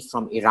Khamenei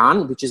from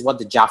Iran, which is what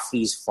the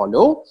Jafris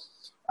follow,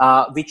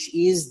 which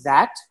is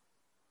that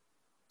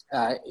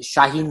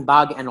Shaheen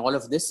Bagh and all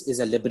of this is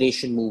a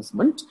liberation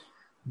movement.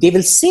 They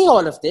will say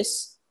all of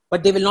this,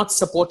 but they will not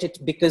support it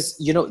because,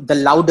 the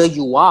louder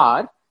you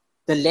are,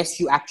 the less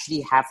you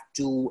actually have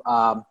to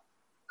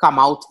come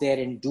out there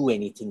and do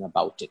anything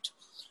about it.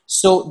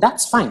 So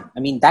that's fine.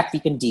 I mean, that we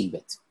can deal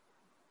with.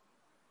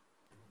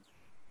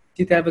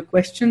 I have a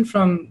question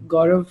from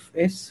Gaurav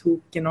S.,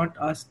 who cannot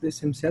ask this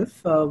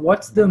himself.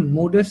 What's the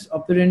modus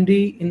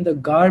operandi in the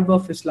garb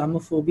of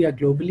Islamophobia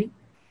globally?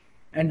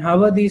 And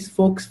how are these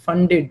folks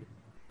funded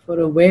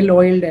for a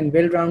well-oiled and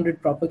well-rounded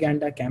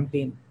propaganda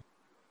campaign?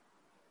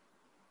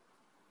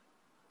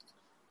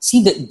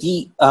 See,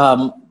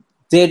 there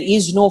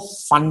is no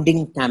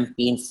funding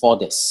campaign for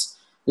this.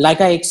 Like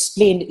I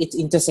explained, it's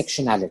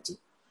intersectionality.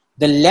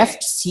 The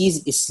left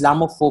sees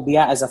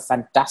Islamophobia as a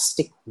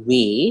fantastic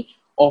way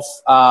of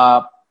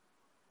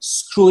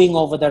screwing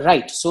over the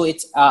right. So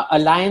it's an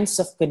alliance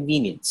of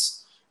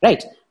convenience,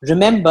 right?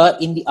 Remember,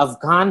 in the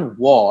Afghan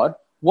war,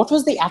 what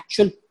was the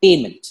actual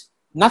payment?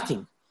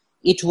 Nothing.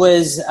 It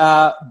was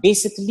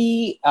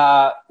basically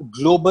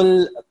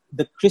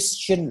the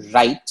Christian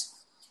right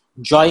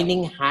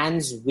joining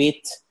hands with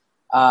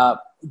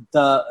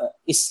the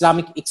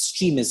Islamic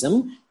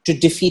extremism to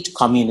defeat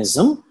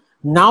communism.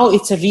 Now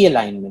it's a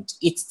realignment.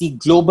 It's the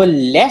global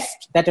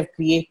left that have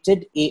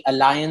created an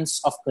alliance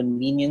of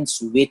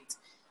convenience with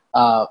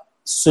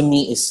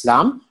Sunni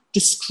Islam to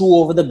screw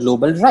over the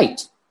global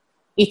right.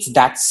 It's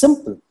that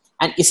simple.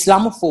 And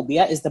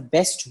Islamophobia is the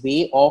best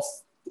way of,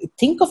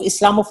 think of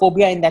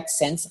Islamophobia in that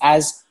sense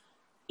as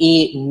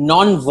a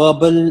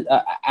non-verbal,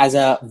 as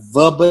a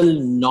verbal,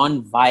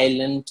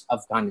 non-violent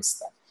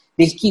Afghanistan.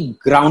 They'll keep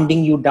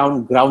grounding you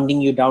down,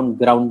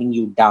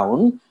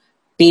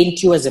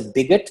 paint you as a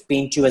bigot,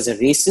 paint you as a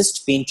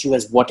racist, paint you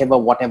as whatever,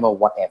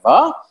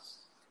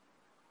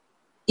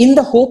 in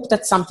the hope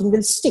that something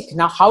will stick.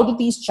 Now, how do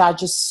these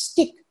charges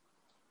stick?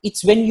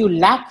 It's when you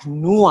lack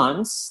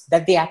nuance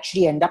that they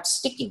actually end up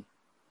sticking.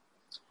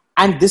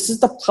 And this is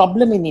the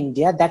problem in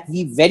India, that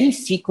we very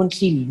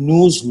frequently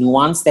lose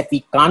nuance, that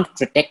we can't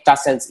protect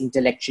ourselves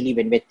intellectually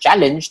when we're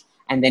challenged,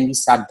 and then we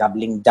start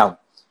doubling down.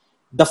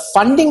 The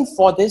funding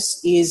for this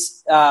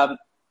is...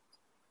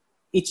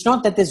 it's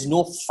not that there's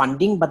no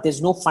funding, but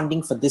there's no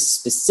funding for this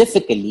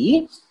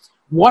specifically.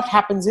 What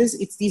happens is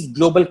it's these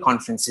global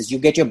conferences. You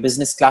get your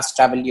business class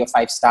travel, your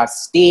 5-star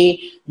stay.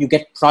 You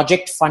get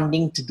project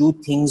funding to do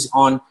things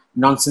on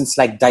nonsense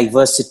like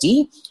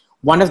diversity.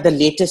 One of the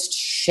latest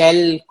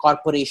shell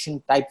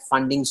corporation type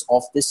fundings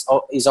of this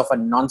is of a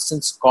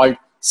nonsense called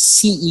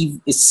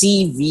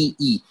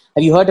CVE.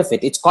 Have you heard of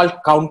it? It's called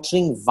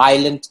Countering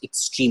Violent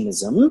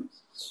Extremism,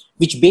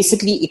 which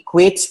basically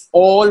equates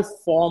all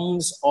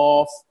forms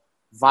of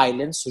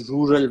violence,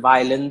 rural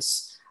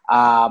violence,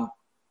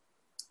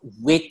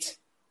 with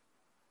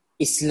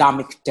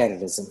Islamic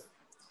terrorism.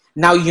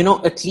 Now,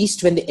 at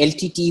least when the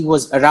LTT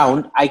was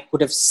around, I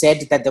could have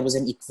said that there was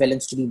an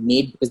equivalence to be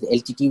made, because the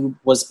LTT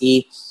was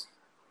a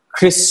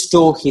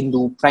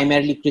Christo-Hindu,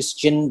 primarily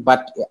Christian,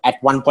 but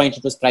at one point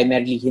it was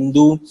primarily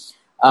Hindu,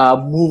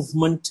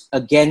 movement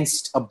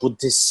against a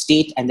Buddhist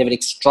state, and they were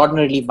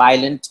extraordinarily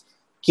violent,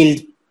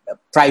 killed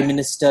prime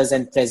ministers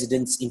and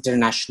presidents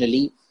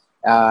internationally.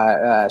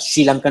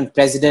 Sri Lankan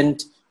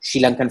president,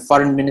 Sri Lankan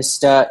foreign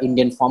minister,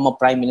 Indian former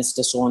prime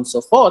minister, so on and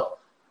so forth.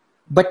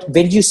 But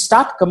when you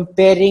start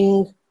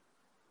comparing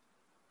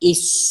a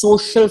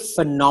social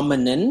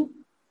phenomenon,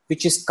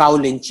 which is cow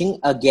lynching,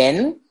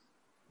 again,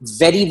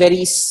 very,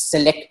 very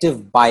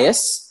selective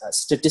bias,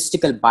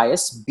 statistical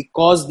bias,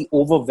 because the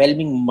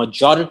overwhelming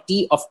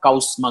majority of cow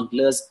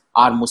smugglers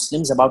are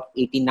Muslims, about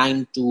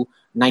 89 to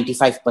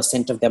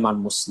 95% of them are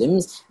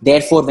Muslims.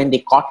 Therefore, when they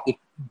caught, it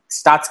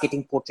starts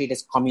getting portrayed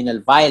as communal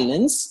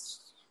violence,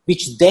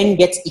 which then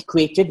gets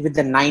equated with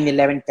the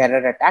 9/11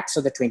 terror attacks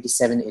or the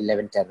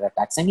 27/11 terror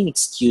attacks. I mean,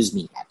 excuse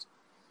me, Dad.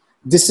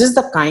 This is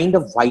the kind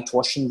of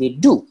whitewashing they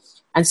do.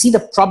 And see, the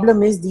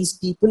problem is these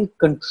people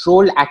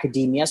control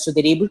academia, so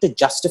they're able to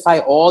justify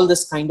all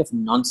this kind of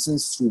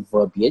nonsense through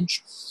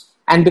verbiage.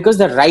 And because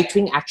the right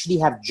wing actually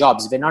have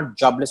jobs, we're not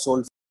jobless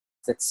old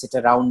that sit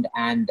around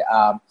and,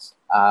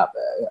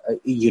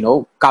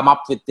 come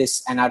up with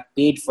this and are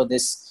paid for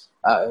this,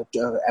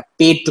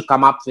 paid to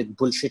come up with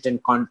bullshit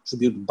and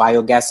contribute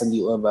biogas and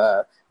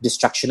the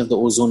destruction of the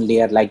ozone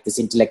layer, like this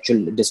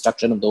intellectual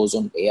destruction of the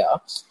ozone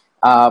layer.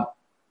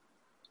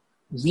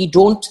 We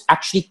don't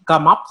actually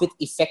come up with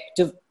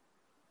effective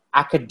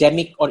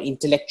academic or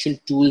intellectual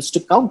tools to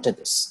counter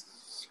this.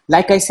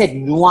 Like I said,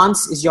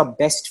 nuance is your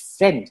best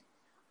friend.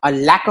 A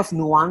lack of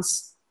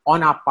nuance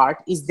on our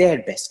part is their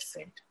best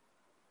friend.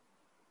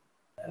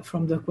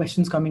 From the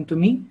questions coming to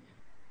me,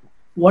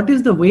 what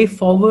is the way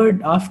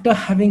forward after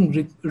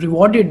having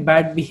rewarded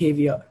bad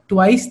behavior?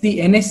 Twice the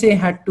NSA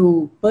had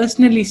to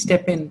personally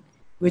step in,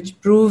 which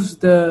proves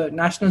the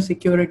national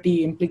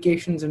security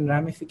implications and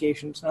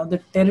ramifications. Now the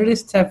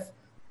terrorists have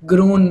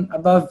grown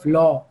above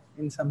law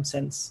in some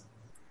sense.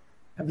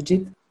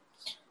 Abhijit?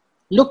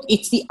 Look,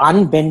 it's the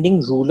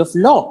unbending rule of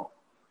law.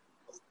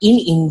 In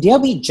India,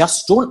 we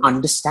just don't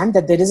understand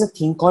that there is a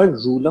thing called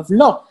rule of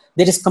law.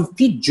 There is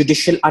complete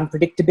judicial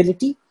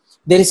unpredictability.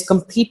 There is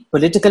complete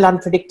political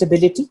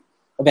unpredictability.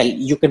 Well,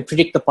 you can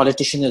predict the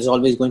politician is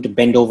always going to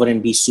bend over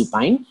and be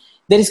supine.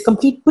 There is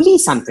complete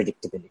police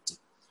unpredictability.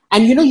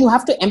 And you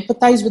have to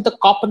empathize with the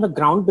cop on the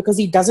ground, because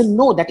he doesn't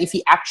know that if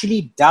he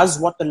actually does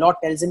what the law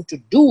tells him to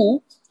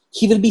do,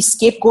 he will be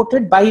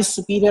scapegoated by his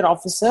superior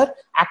officer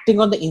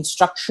acting on the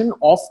instruction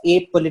of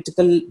a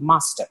political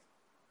master,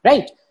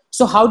 right?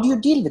 So how do you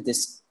deal with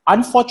this?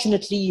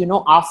 Unfortunately,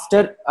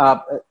 after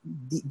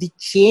the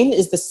chain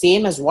is the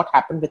same as what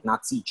happened with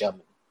Nazi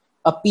Germany.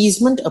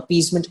 Appeasement,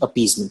 appeasement,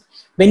 appeasement.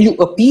 When you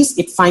appease,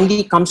 it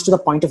finally comes to the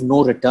point of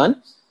no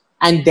return.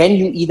 And then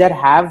you either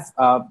have,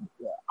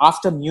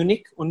 after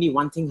Munich, only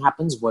one thing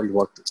happens, World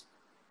War II.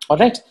 All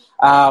right.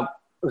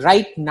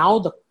 Right now,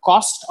 the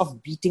cost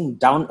of beating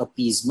down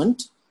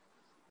appeasement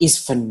is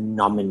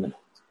phenomenal.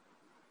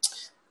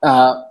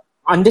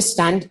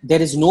 Understand,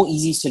 there is no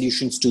easy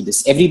solutions to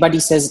this. Everybody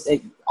says,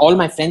 all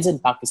my friends in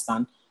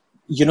Pakistan,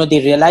 they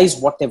realize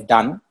what they've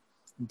done.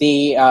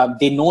 They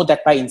know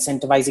that by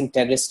incentivizing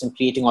terrorists and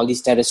creating all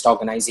these terrorist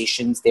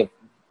organizations, they've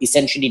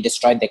essentially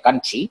destroyed their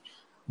country.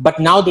 But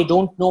now they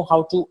don't know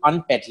how to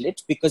unpeddle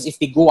it, because if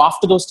they go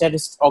after those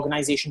terrorist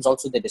organizations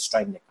also, they're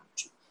destroying their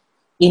country.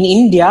 In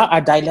India,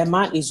 our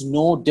dilemma is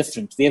no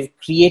different. We have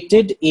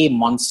created a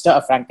monster,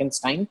 a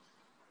Frankenstein,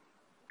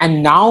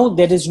 and now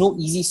there is no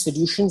easy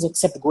solutions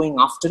except going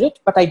after it.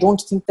 But I don't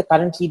think the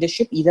current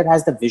leadership either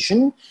has the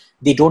vision,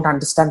 they don't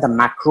understand the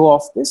macro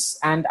of this,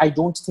 and I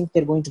don't think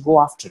they're going to go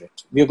after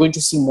it. We are going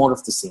to see more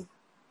of the same.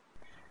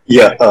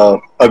 Yeah,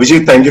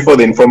 Abhijit, thank you for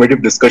the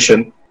informative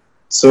discussion.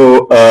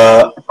 So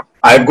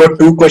I've got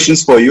two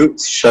questions for you.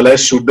 Shall I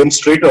shoot them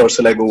straight or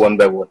shall I go one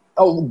by one?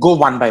 Oh, go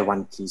one by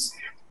one, please.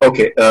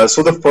 Okay,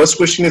 so the first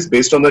question is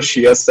based on the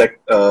Shia sect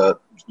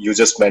you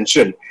just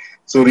mentioned.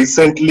 So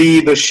recently,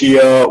 the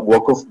Shia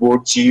Waqf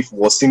Board chief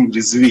Wasim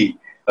Rizvi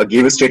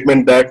gave a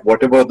statement that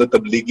whatever the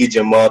Tablighi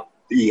Jamaat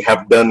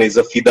have done is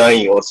a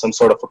fidai or some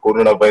sort of a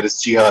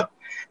coronavirus jihad.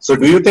 So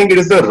do you think it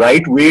is the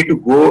right way to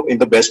go in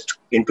the best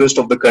interest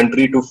of the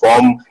country to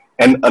form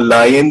an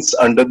alliance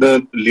under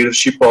the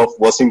leadership of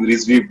Wasim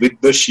Rizvi with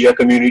the Shia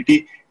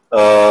community,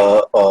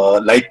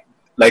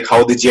 like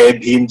how the Jai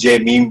Bhim, Jai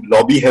Meem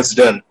lobby has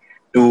done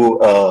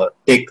to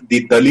take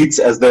the Dalits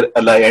as their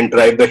ally and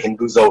drive the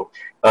Hindus out?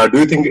 Do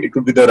you think it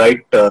would be the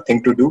right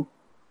thing to do?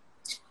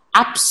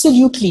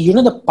 Absolutely.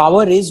 The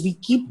power is we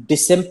keep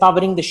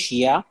disempowering the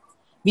Shia.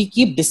 We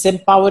keep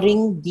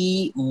disempowering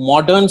the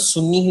modern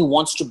Sunni who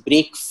wants to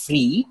break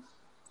free.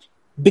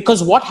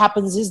 Because what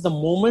happens is the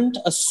moment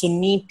a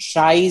Sunni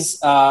tries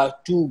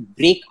to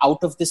break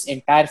out of this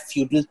entire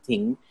feudal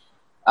thing,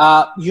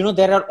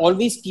 there are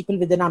always people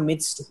within our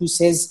midst who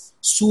says,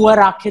 "Suar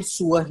aakhir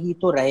suar hi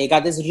to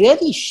rahega." There's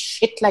really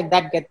shit like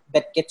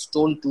that gets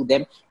told to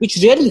them, which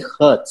really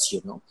hurts,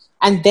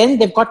 And then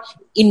they've got,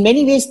 in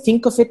many ways,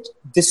 think of it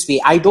this way.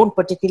 I don't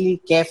particularly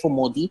care for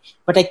Modi,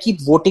 but I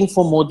keep voting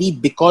for Modi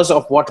because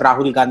of what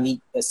Rahul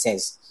Gandhi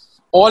says.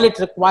 All it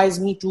requires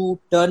me to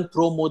turn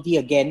pro-Modi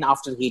again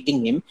after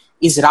hating him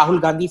is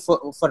Rahul Gandhi for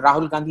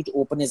Rahul Gandhi to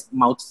open his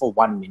mouth for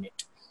 1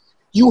 minute.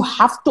 You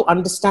have to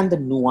understand the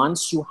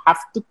nuance. You have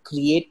to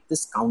create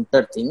this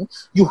counter thing.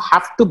 You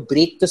have to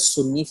break the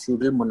Sunni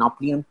feudal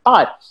monopoly on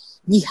power.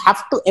 We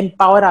have to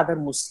empower other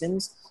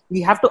Muslims.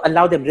 We have to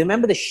allow them.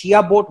 Remember, the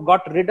Shia board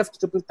got rid of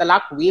triple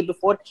talaq way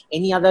before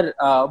any other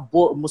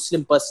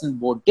Muslim person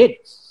board did.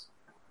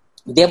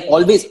 They have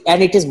always,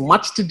 and it is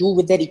much to do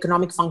with their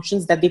economic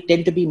functions, that they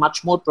tend to be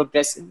much more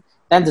progressive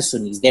than the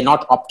Sunnis. They're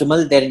not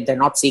optimal. They're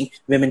not saying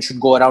women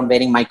should go around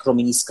wearing micro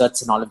mini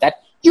skirts and all of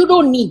that. You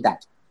don't need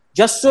that.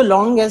 Just so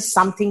long as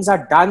some things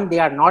are done, they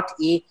are not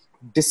a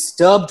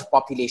disturbed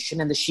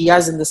population. And the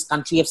Shias in this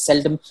country have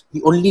seldom,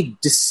 the only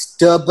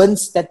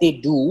disturbance that they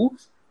do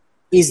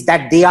is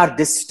that they are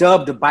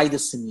disturbed by the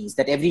Sunnis.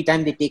 That every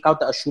time they take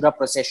out the Ashura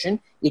procession,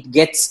 it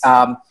gets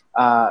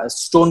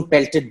stone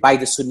pelted by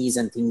the Sunnis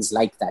and things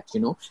like that.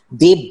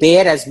 They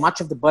bear as much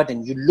of the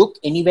burden. You look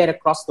anywhere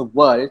across the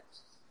world,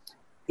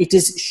 It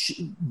is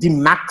the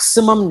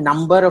maximum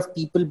number of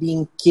people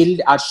being killed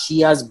are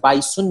Shias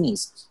by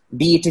Sunnis,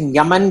 be it in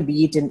Yemen,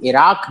 be it in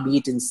Iraq, be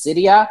it in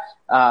Syria,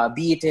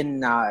 be it in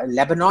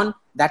Lebanon.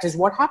 That is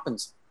what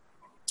happens.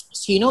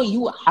 So,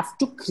 you have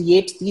to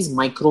create these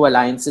micro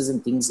alliances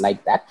and things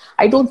like that.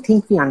 I don't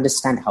think we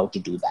understand how to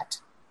do that.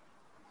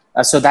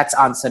 So that's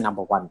answer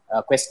number one.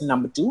 Question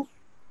number two.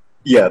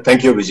 Yeah,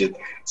 thank you, Vijit.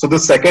 So the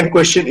second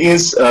question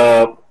is,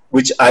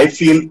 which I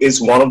feel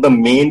is one of the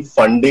main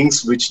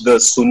fundings which the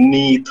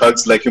Sunni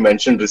thugs, like you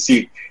mentioned,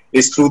 receive,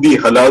 is through the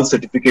halal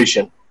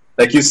certification.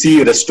 Like you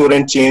see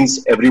restaurant chains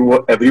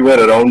everywhere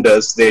around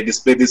us, they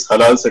display this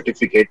halal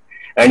certificate.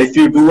 And if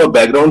you do a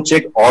background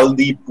check, all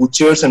the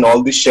butchers and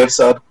all the chefs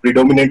are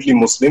predominantly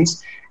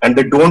Muslims, and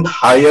they don't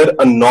hire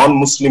a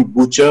non-Muslim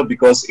butcher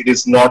because it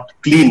is not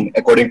clean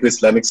according to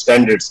Islamic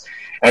standards.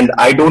 And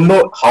I don't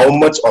know how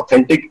much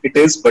authentic it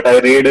is, but I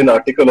read an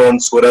article on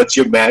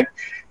Swarajya Mag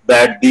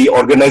that the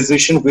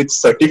organization which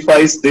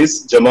certifies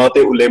this,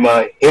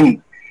 Jamaat-e-Ulema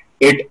Hind,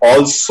 it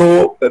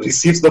also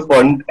receives the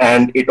fund,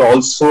 and it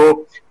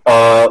also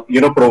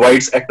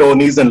provides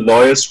attorneys and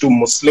lawyers to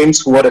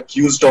Muslims who are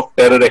accused of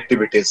terror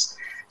activities.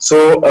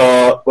 So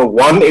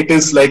one, it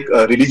is like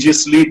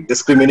religiously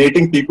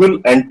discriminating people,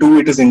 and two,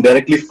 it is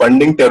indirectly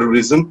funding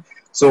terrorism.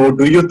 So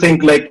do you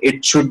think like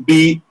it should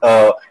be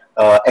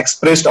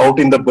expressed out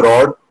in the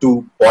broad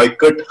to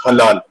boycott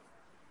halal?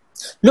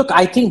 Look,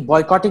 I think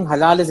boycotting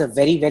halal is a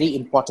very, very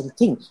important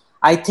thing.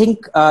 I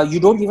think you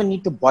don't even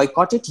need to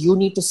boycott it. You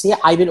need to say,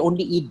 I will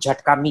only eat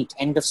jhatka meat.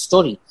 End of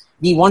story.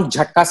 We want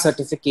jhatka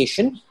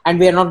certification, and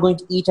we are not going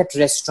to eat at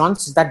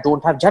restaurants that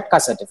don't have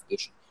jhatka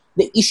certification.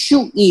 The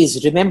issue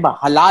is, remember,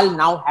 halal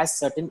now has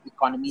certain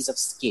economies of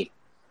scale.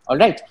 All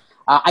right.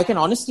 I can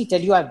honestly tell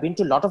you, I've been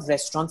to a lot of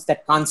restaurants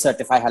that can't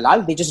certify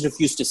halal. They just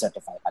refuse to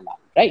certify halal.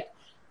 Right.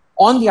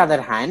 On the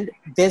other hand,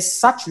 there's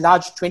such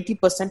large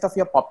 20% of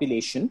your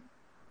population,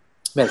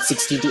 well,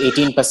 16 to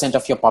 18%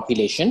 of your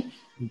population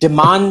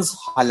demands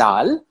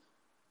halal.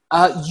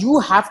 You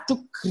have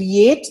to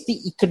create the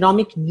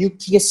economic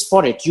nucleus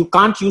for it. You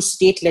can't use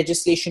state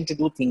legislation to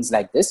do things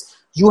like this.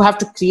 You have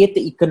to create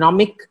the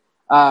economic,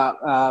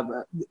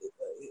 otherwise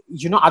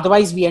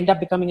we end up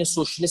becoming a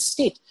socialist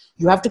state.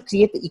 You have to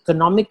create the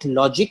economic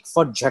logic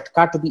for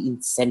jhatka to be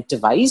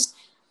incentivized.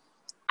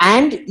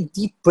 And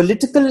the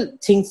political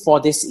thing for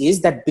this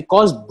is that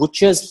because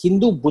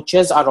Hindu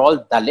butchers are all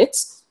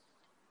Dalits,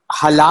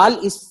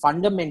 halal is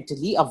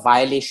fundamentally a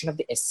violation of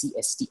the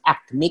SC/ST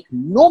Act. Make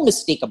no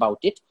mistake about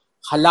it.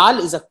 Halal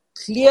is a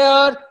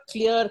clear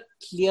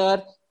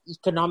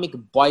economic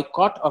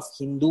boycott of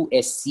Hindu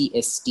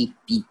SC/ST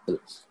people.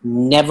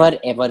 Never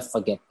ever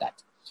forget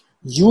that.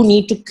 You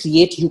need to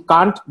create, you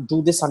can't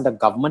do this under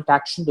government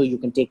action, though you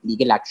can take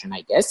legal action,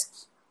 I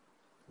guess,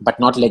 but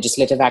not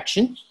legislative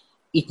action.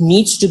 It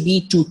needs to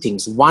be two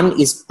things. One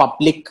is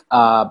public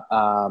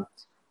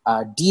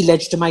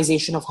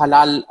delegitimization of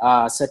halal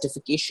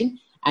certification,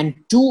 and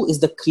two is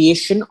the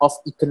creation of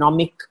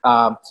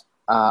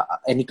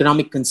an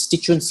economic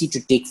constituency to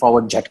take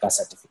forward jhatka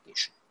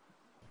certification.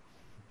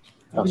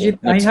 Okay,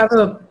 I have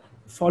a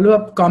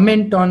follow-up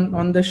comment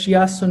on the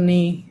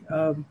Shia-Sunni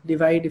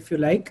divide, if you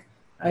like.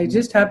 I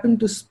just happened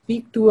to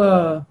speak to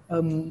a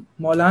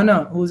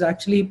Maulana who's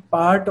actually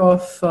part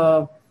of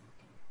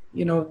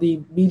the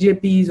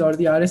BJP's or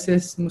the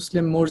RSS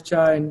Muslim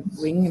Morcha and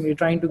wing, and we're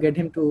trying to get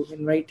him to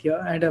invite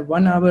here. I had a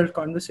 1-hour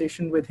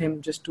conversation with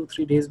him just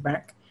 2-3 days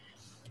back,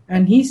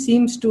 and he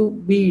seems to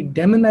be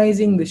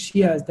demonizing the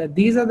Shias, that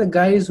these are the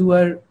guys who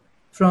are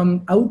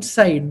from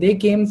outside. They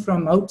came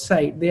from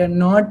outside. They are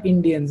not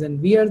Indians,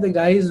 and we are the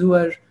guys who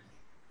are,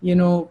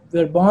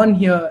 we're born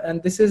here,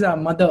 and this is our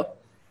mother.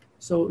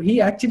 So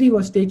he actually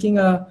was taking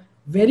a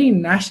very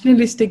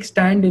nationalistic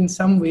stand in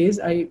some ways.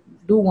 I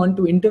do want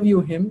to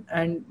interview him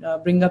and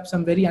bring up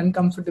some very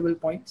uncomfortable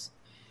points.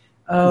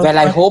 Well,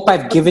 I hope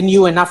I've given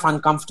you enough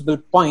uncomfortable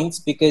points,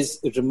 because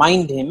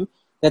remind him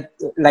that,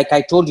 like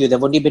I told you, there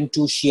have only been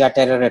 2 Shia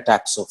terror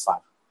attacks so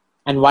far,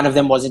 and one of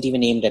them wasn't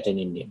even aimed at an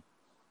Indian.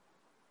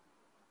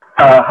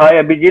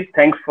 Hi, Abhijit.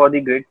 Thanks for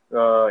the great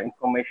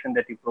information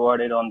that you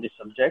provided on this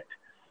subject.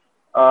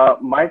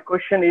 My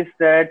question is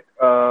that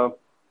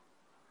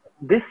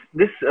this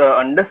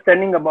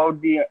understanding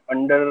about the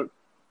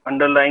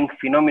underlying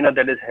phenomena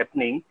that is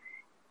happening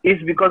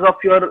is because of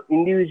your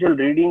individual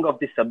reading of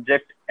the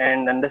subject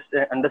and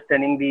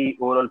understanding the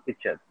overall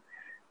picture.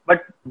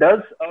 But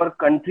does our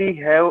country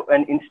have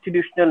an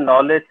institutional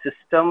knowledge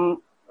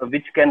system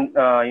which can,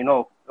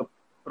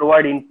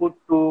 provide input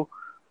to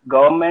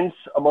governments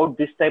about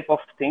this type of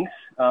things,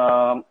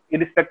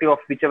 irrespective of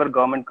whichever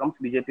government comes,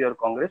 BJP or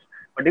Congress?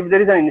 But if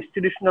there is an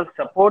institutional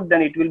support,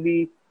 then it will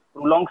be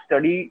prolonged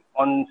study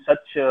on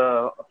such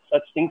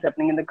things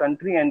happening in the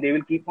country, and they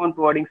will keep on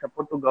providing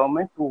support to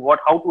government to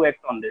how to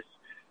act on this.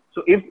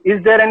 So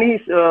is there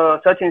any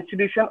such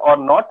institution or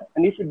not?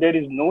 And if there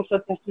is no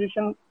such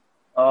institution,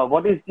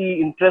 what is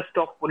the interest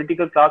of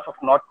political class of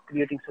not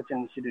creating such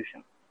an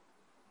institution?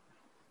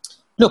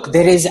 Look,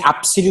 there is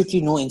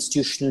absolutely no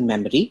institutional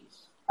memory.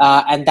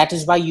 And that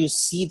is why you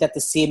see that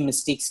the same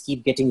mistakes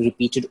keep getting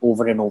repeated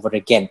over and over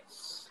again.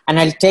 And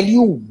I'll tell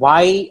you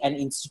why an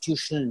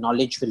institutional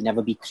knowledge will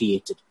never be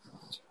created.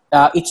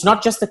 It's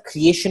not just the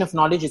creation of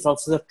knowledge, it's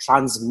also the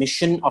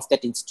transmission of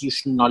that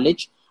institutional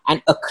knowledge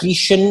and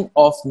accretion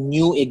of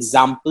new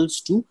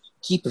examples to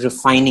keep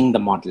refining the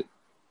model.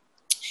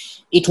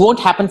 It won't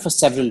happen for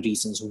several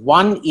reasons.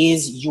 One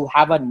is you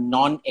have a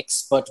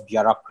non-expert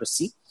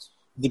bureaucracy.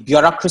 The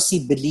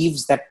bureaucracy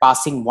believes that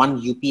passing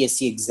one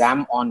UPSC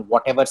exam on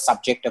whatever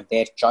subject of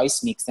their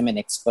choice makes them an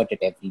expert at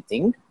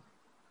everything.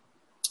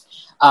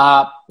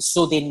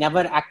 So they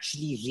never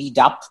actually read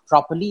up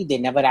properly. They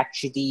never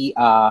actually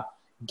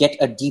get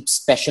a deep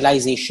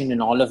specialization in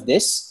all of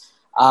this.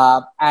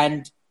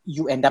 And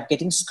you end up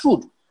getting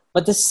screwed.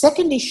 But the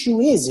second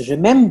issue is,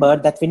 remember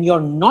that when you're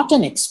not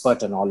an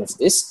expert in all of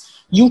this,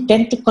 you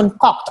tend to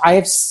concoct. I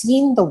have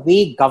seen the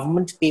way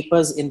government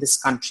papers in this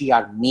country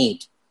are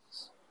made.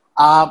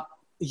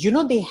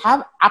 They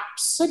have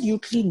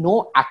absolutely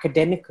no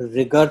academic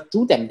rigor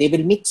to them. They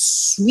will make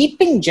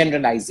sweeping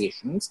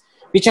generalizations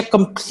which are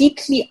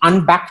completely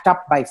unbacked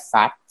up by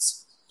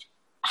facts.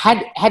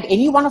 Had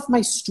any one of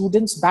my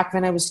students back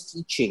when I was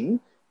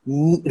teaching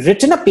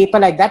written a paper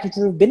like that, it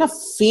would have been a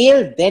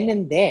fail then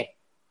and there.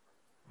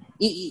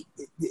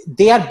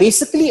 They are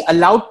basically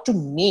allowed to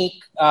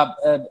make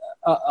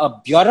a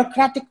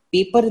bureaucratic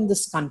paper in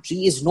this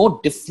country is no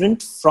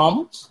different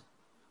from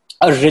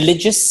a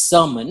religious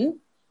sermon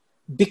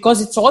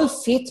because it's all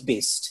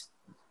faith-based.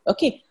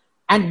 Okay.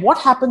 And what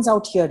happens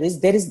out here is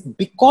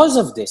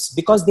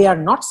because they are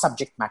not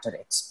subject matter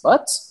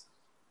experts,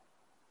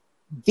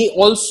 they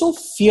also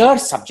fear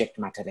subject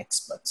matter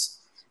experts.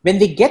 When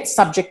they get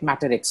subject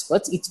matter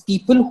experts, it's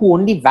people who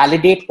only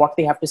validate what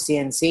they have to say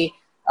and say,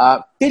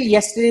 till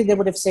yesterday, they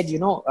would have said,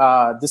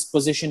 this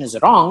position is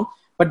wrong.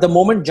 But the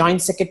moment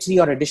joint secretary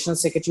or additional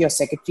secretary or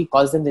secretary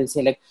calls them, they'll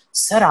say like,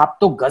 sir, aap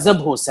to gazab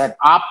ho, sir.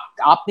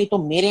 Aapne to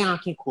mere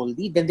aankhein khol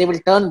di. Then they will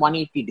turn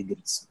 180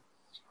 degrees.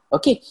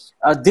 Okay.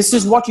 This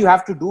is what you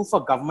have to do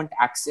for government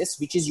access,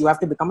 which is you have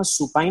to become a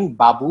supine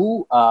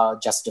babu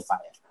justifier.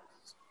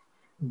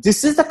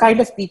 This is the kind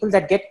of people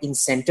that get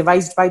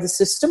incentivized by the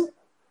system.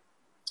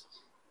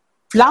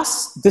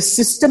 Plus, the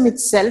system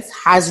itself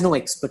has no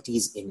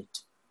expertise in it.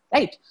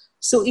 Right.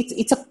 So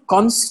it's a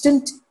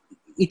constant,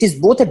 it is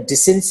both a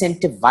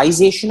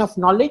disincentivization of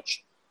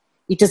knowledge.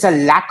 It is a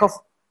lack of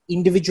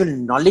individual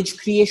knowledge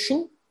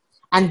creation.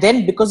 And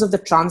then because of the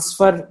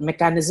transfer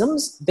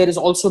mechanisms, there is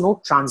also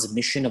no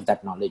transmission of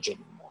that knowledge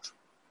anymore.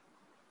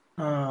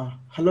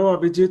 Hello,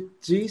 Abhijit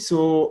ji.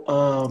 So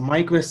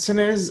my question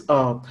is,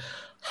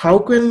 how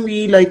can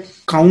we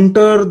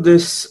counter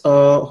this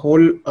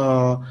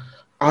whole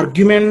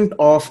argument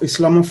of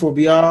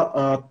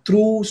Islamophobia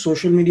through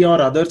social media or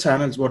other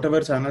channels,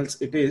 whatever channels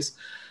it is,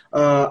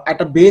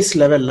 at a base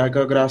level, like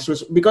a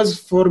grassroots? Because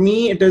for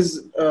me, it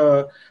is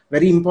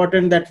very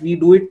important that we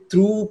do it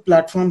through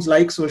platforms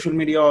like social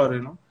media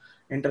or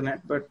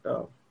internet. But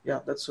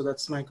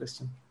that's my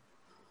question.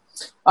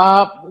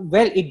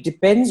 Well, it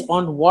depends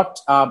on what.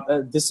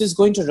 This is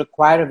going to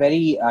require a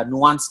very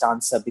nuanced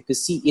answer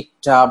because see,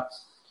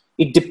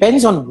 it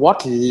depends on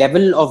what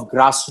level of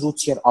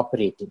grassroots you're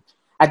operating.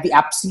 At the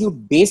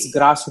absolute base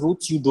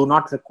grassroots, you do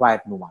not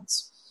require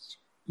nuance.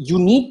 You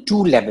need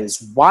two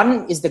levels.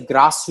 One is the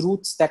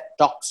grassroots that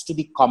talks to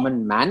the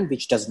common man,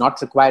 which does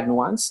not require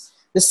nuance.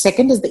 The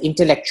second is the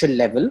intellectual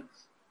level,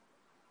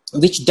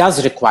 which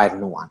does require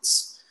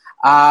nuance.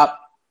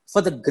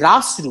 For the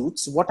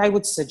grassroots, what I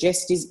would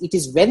suggest is it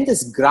is when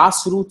this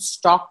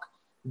grassroots talk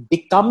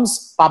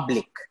becomes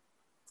public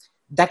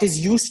that is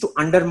used to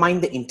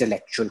undermine the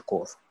intellectual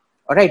core.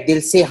 All right,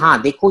 they'll say,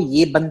 dekho,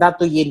 ye banda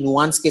to ye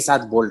nuance ke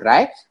saath bol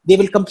raha hai. They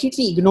will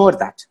completely ignore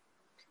that.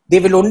 They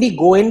will only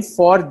go in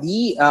for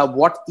the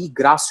what the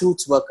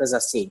grassroots workers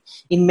are saying.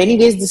 In many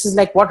ways, this is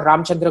like what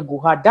Ramchandra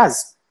Guha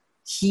does.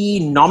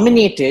 He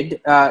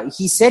nominated,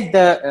 he said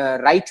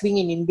the right wing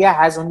in India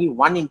has only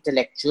one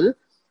intellectual,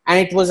 and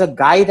it was a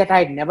guy that I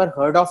had never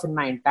heard of in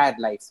my entire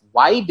life.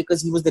 Why?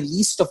 Because he was the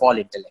least of all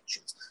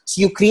intellectuals.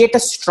 So you create a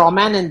straw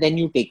man and then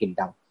you take it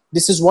down.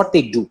 This is what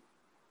they do.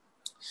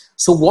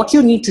 So what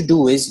you need to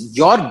do is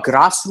your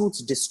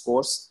grassroots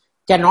discourse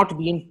cannot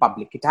be in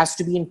public. It has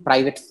to be in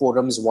private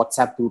forums,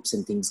 WhatsApp groups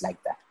and things like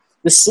that.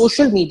 The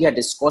social media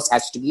discourse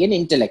has to be an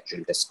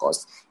intellectual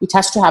discourse. It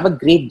has to have a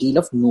great deal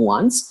of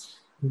nuance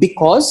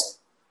because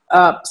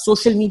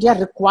social media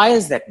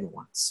requires that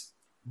nuance.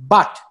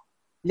 But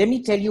let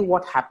me tell you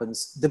what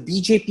happens. The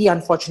BJP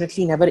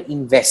unfortunately never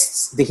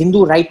invests. The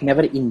Hindu right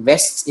never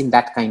invests in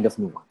that kind of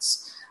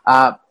nuance.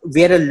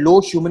 We're a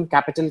low human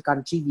capital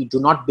country. We do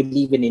not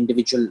believe in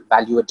individual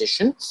value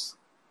addition.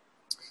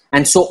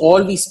 And so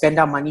all we spend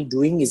our money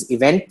doing is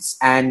events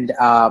and,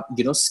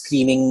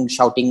 screaming,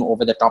 shouting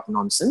over the top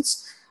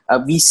nonsense.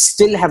 We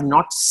still have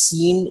not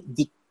seen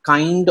the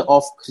kind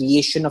of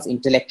creation of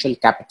intellectual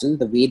capital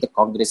the way the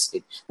Congress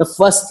did. The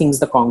first things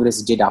the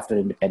Congress did after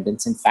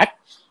independence, in fact,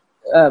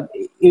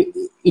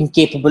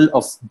 incapable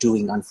of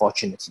doing,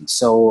 unfortunately.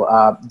 So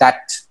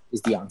that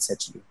is the answer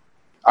to you.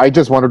 I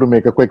just wanted to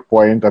make a quick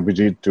point,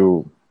 Abhijit,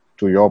 to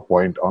your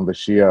point on the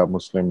Shia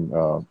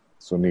Muslim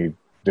Sunni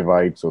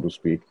divide, so to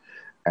speak,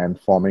 and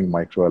forming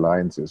micro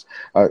alliances.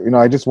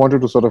 I just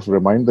wanted to sort of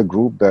remind the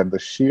group that the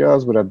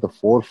Shias were at the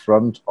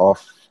forefront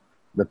of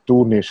the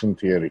two-nation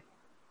theory.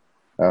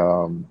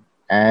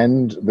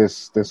 And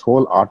this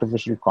whole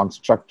artificial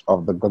construct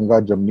of the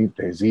Ganga Jamni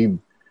Tehzeeb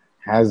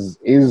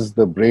is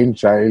the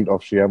brainchild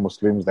of Shia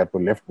Muslims that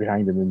were left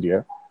behind in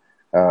India,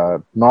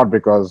 not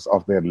because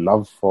of their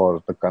love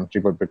for the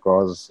country, but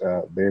because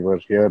they were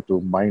here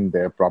to mind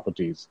their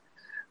properties.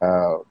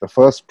 The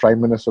first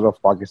Prime Minister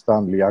of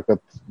Pakistan, Liaquat,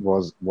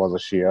 was a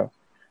Shia.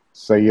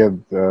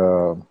 Sayyid,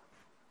 I'm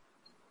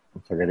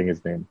forgetting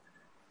his name,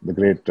 the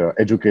great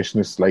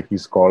educationist, like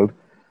he's called,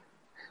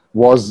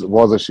 was a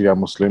Shia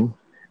Muslim.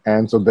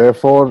 And so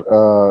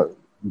therefore,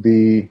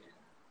 the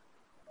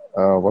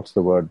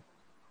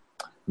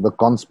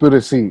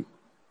conspiracy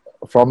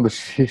from the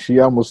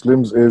Shia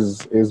Muslims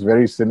is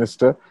very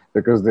sinister,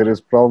 because there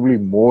is probably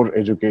more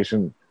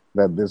education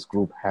that this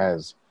group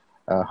has.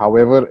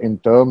 However, in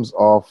terms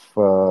of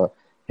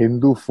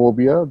Hindu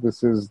phobia,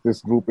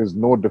 this group is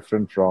no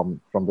different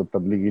from the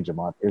Tablighi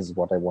Jamaat, is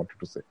what I wanted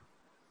to say.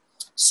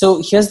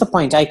 So here's the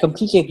point. I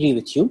completely agree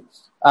with you.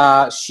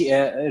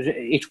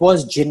 It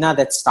was Jinnah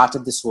that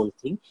started this whole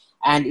thing,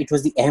 and it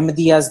was the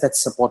Ahmadiyas that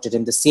supported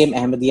him, the same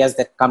Ahmadiyas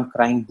that come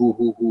crying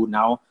boo-hoo-hoo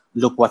now,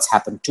 look what's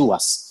happened to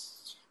us.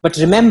 But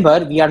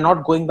remember, we are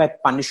not going by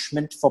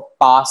punishment for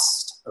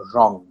past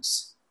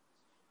wrongs.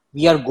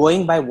 We are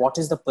going by what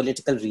is the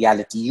political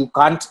reality.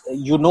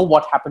 You know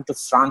what happened to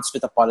France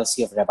with a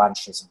policy of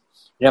revanchism.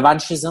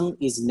 Revanchism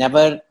is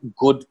never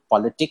good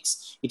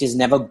politics. It is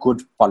never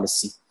good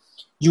policy.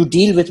 You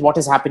deal with what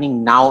is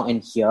happening now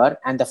and here,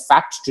 and the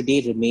fact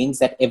today remains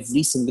that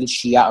every single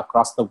Shia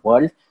across the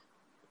world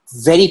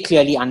very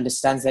clearly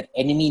understands that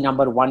enemy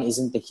number one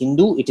isn't the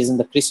Hindu, it isn't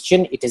the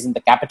Christian, it isn't the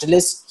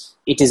capitalist,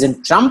 it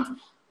isn't Trump,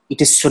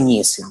 it is Sunni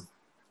Islam.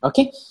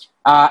 Okay?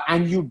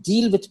 And you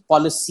deal with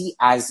policy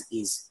as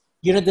is.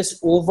 This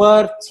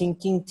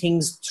overthinking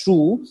things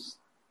through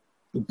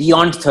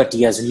beyond 30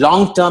 years.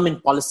 Long term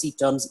in policy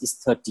terms is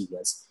 30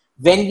 years.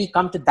 When we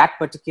come to that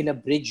particular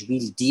bridge,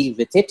 we'll deal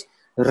with it.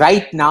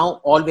 Right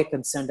now, all we're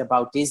concerned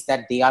about is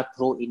that they are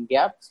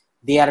pro-India.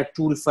 They are a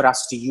tool for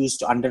us to use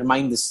to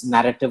undermine this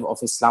narrative of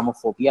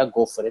Islamophobia.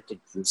 Go for it and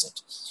use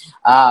it.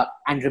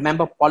 And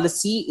remember,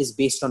 policy is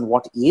based on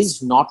what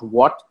is, not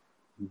what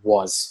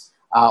was.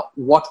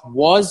 What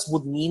was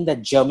would mean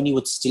that Germany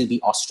would still be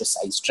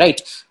ostracized,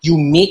 right? You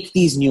make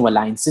these new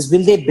alliances.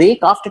 Will they break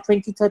after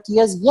 20, 30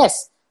 years?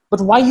 Yes. But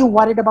why are you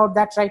worried about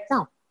that right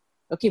now?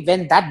 Okay,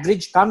 when that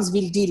bridge comes,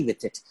 we'll deal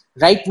with it.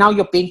 Right now,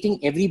 you're painting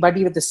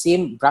everybody with the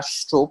same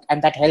brush stroke,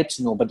 and that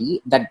helps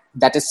nobody. That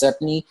has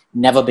certainly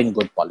never been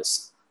good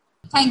policy.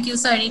 Thank you.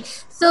 Sorry.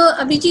 So,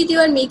 Abhijit, you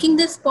are making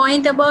this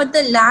point about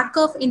the lack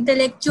of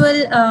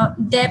intellectual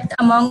depth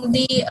among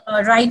the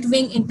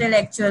right-wing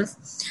intellectuals.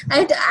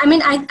 I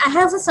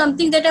have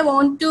something that I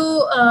want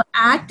to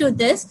add to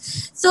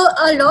this. So,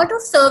 a lot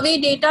of survey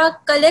data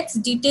collects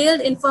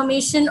detailed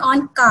information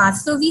on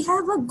caste. So, we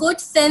have a good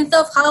sense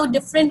of how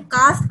different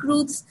caste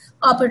groups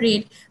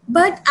operate.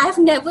 But I've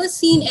never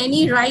seen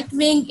any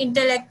right-wing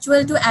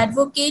intellectual to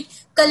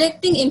advocate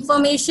collecting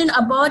information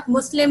about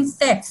Muslim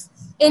sects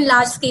in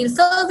large-scale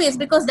surveys,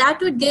 because that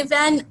would give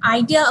an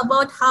idea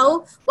about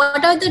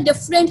what are the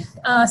different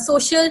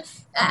social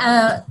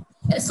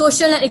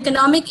and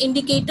economic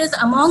indicators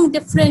among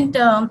different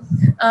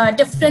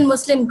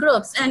Muslim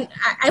groups. And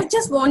I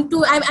want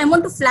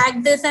to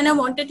flag this, and I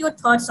wanted your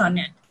thoughts on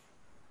it.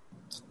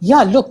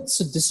 Yeah, look,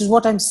 so this is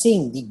what I'm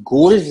saying. The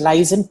gold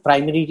lies in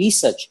primary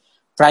research.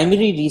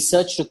 Primary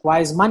research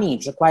requires money.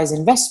 It requires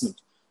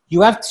investment. You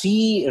have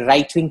 3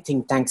 right-wing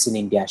think tanks in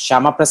India: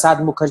 Shyama Prasad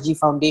Mukherjee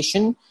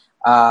Foundation,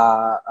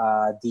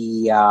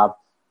 the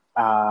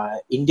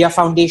India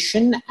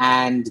Foundation,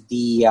 and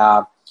the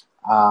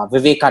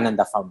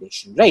Vivekananda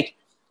Foundation, right?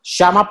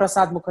 Shyama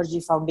Prasad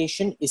Mukherjee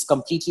Foundation is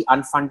completely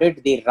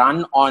unfunded. They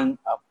run on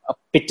a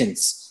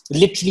pittance,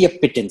 literally a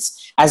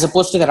pittance. As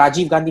opposed to the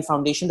Rajiv Gandhi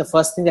Foundation, the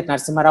first thing that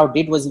Narasimha Rao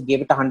did was he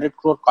gave it 100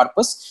 crore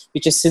corpus,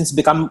 which has since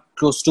become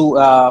close to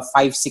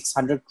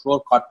 500-600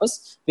 crore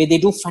corpus, where they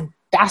do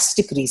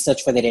fantastic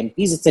research for their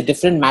MPs. It's a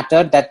different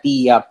matter that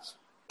the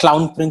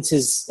Clown Prince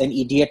is an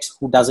idiot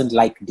who doesn't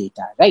like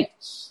data, right?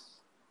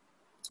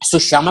 So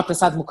Shyama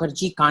Prasad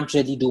Mukherjee can't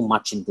really do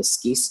much in this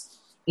case.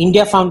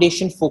 India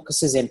Foundation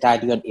focuses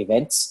entirely on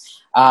events.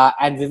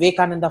 And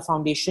Vivekananda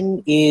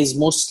Foundation is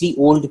mostly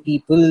old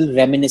people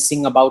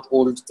reminiscing about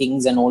old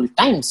things and old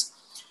times.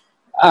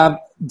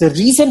 The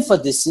reason for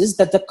this is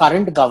that the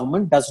current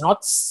government does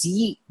not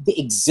see the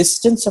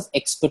existence of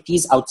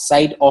expertise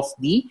outside of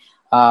the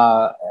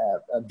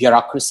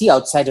bureaucracy,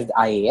 outside of the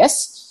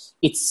IAS.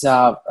 It's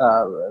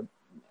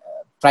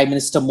Prime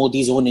Minister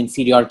Modi's own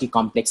inferiority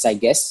complex, I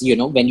guess. You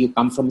know, when you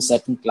come from a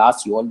certain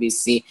class, you always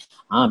say,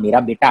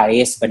 mera beta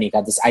IAS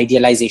banega, this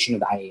idealization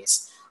of the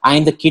IAS. I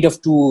am the kid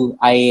of 2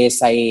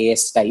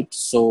 IAS types.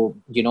 So,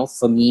 you know,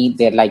 for me,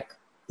 they're like,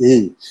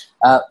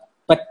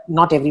 but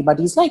not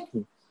everybody is like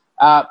me.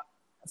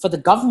 for the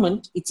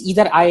government, it's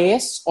either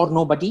IAS or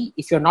nobody.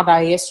 If you're not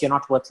IAS, you're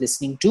not worth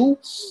listening to.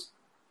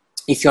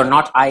 If you're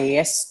not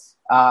IAS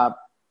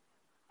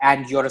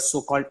and you're a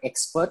so-called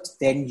expert,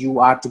 then you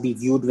are to be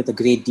viewed with a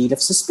great deal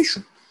of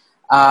suspicion.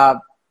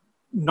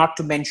 Not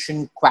to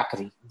mention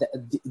quackery.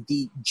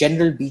 The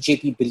general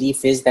BJP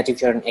belief is that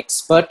if you're an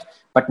expert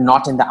but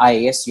not in the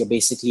IAS, you're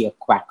basically a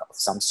quack of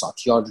some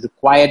sort. You're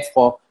required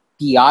for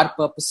PR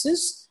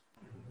purposes,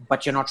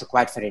 but you're not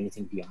required for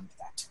anything beyond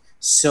that.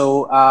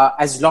 So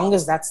as long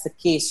as that's the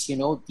case,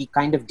 the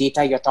kind of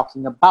data you're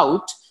talking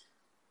about,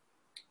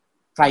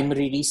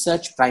 primary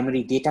research,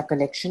 primary data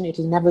collection, it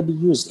will never be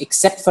used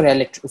except for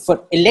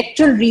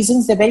electoral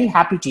reasons. They're very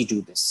happy to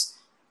do this.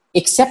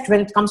 Except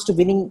when it comes to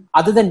winning,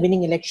 other than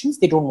winning elections,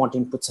 they don't want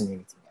inputs and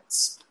anything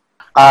else.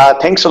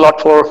 Thanks a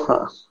lot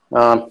for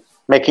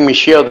making me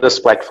share this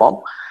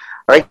platform.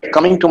 Right,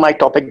 coming to my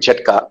topic,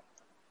 Jhatka.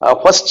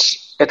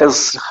 First,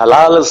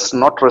 halal is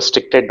not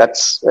restricted.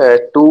 That's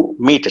to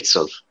meat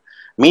itself.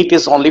 Meat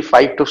is only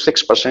 5 to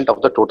 6%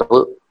 of the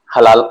total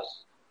halal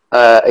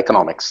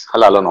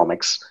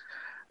halalonomics,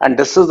 and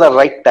this is the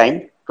right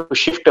time to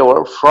shift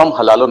over from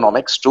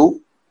halalonomics to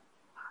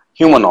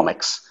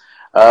humanomics.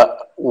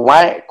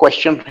 My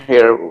question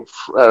here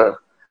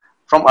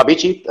from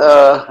Abhijit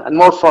and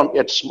more from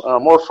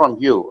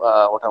you.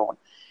 What I want,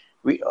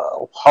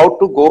 how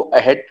to go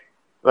ahead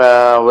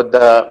with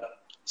the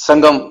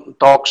Sangam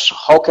talks?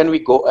 How can we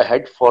go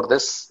ahead for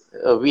this?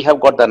 We have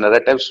got the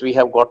narratives. We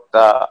have got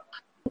the.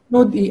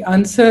 No, the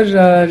answer,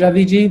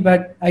 Raviji,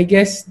 but I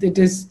guess it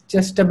is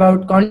just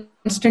about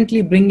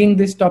constantly bringing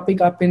this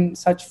topic up in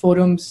such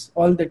forums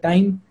all the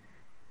time.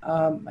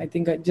 I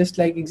think just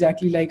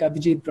exactly like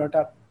Abhijit brought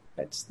up.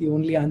 That's the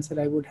only answer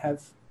I would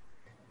have.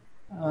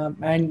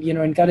 And,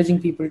 encouraging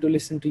people to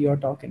listen to your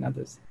talk and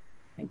others.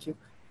 Thank you.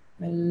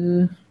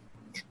 Well,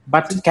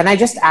 but can I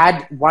just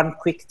add one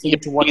quick thing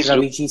to what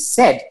Raviji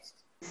said?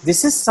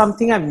 This is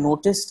something I've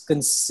noticed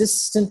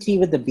consistently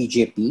with the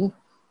BJP.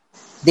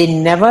 They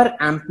never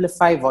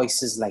amplify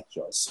voices like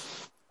yours.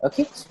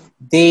 Okay?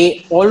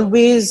 They are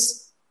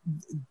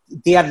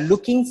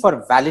looking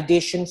for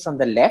validation from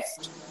the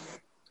left.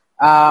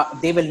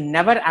 They will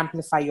never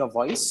amplify your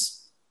voice.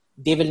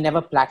 They will never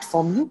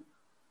platform you.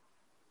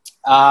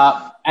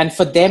 And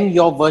for them,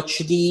 you're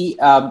virtually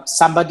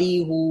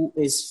somebody who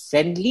is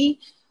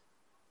friendly,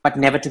 but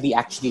never to be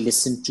actually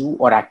listened to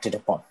or acted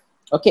upon.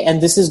 Okay,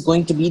 and this is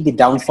going to be the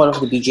downfall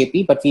of the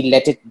BJP, but we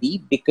let it be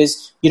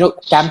because,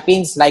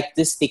 campaigns like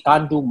this, they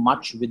can't do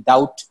much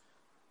without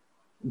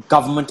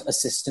government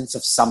assistance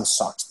of some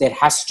sort. There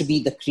has to be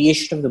the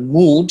creation of the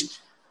mood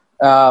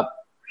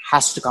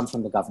has to come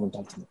from the government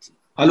ultimately.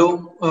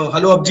 Hello,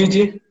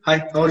 Abhijit. Hi,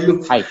 how are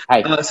you? Hi.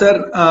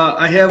 Sir,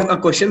 I have a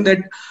question that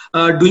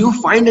do you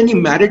find any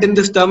merit in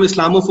this term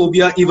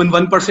Islamophobia, even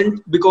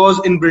 1%? Because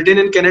in Britain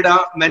and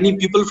Canada, many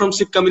people from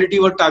Sikh community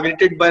were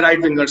targeted by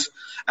right-wingers,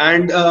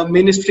 and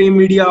mainstream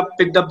media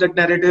picked up that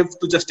narrative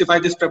to justify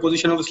this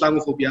proposition of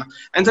Islamophobia.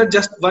 And sir,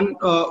 just one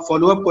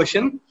follow-up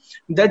question.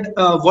 That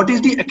what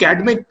is the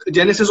academic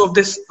genesis of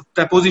this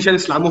proposition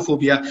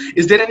Islamophobia?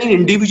 Is there any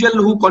individual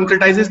who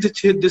concretizes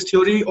this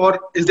theory, or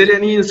is there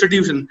any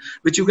institution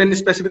which you can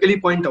specifically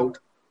point out?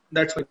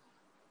 That's why.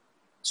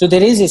 So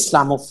there is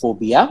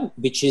Islamophobia,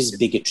 which is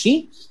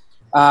bigotry.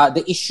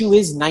 The issue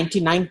is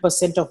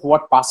 99% of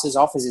what passes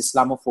off as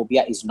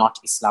Islamophobia is not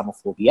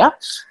Islamophobia.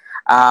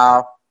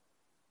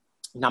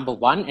 Number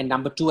one. And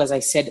number two, as I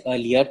said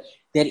earlier,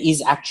 there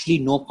is actually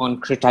no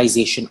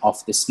concretization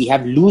of this. We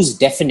have loose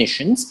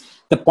definitions.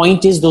 The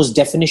point is those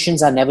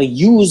definitions are never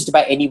used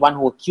by anyone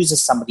who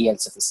accuses somebody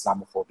else of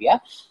Islamophobia.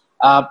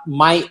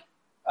 My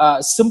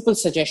simple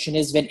suggestion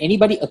is when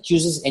anybody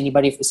accuses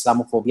anybody of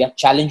Islamophobia,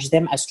 challenge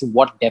them as to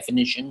what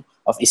definition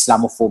of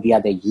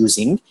Islamophobia they're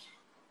using.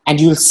 And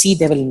you'll see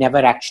they will never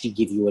actually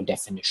give you a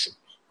definition.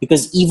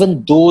 Because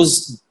even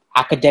those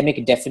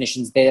academic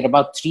definitions, there are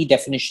about 3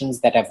 definitions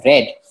that I've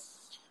read,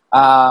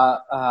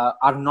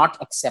 are not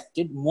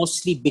accepted,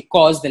 mostly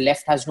because the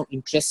left has no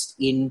interest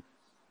in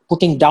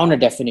putting down a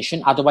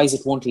definition. Otherwise,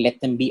 it won't let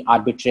them be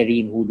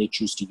arbitrary in who they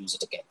choose to use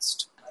it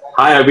against.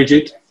 Hi,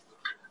 Abhijit.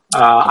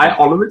 I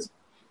always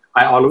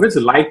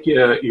like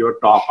your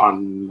talk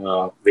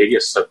on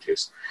various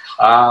subjects.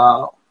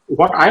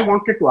 What I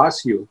wanted to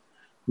ask you,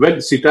 well,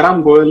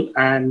 Sitaram Goel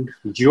and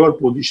your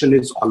position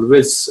is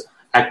always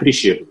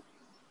appreciable.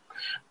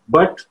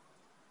 But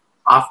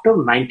after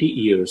 90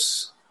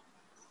 years,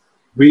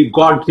 we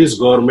got this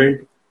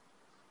government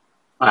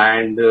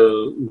and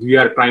we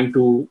are trying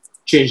to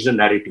change the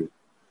narrative.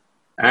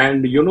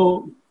 And,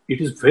 it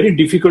is very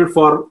difficult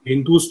for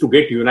Hindus to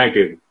get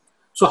united.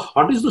 So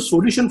what is the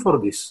solution for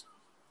this?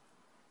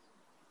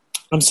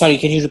 I'm sorry,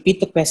 can you repeat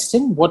the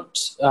question? What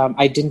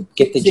I didn't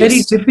get the gist.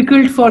 It's very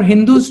difficult for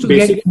Hindus to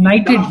get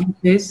united these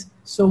days.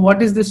 So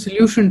what is the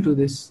solution to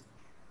this?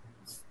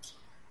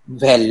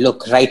 Well,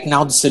 look, right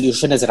now the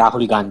solution is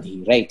Rahul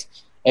Gandhi, right?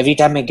 Every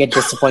time I get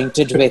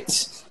disappointed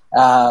with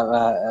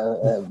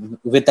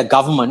the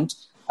government,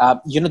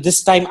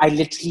 this time I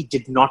literally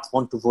did not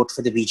want to vote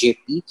for the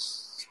BJP.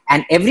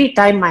 And every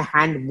time my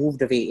hand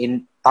moved away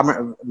in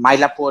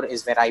Mylapore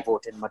is where I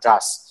vote in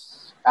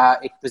Madras.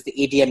 It was the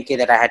ADMK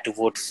that I had to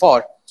vote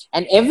for.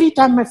 And every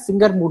time my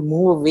finger would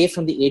move away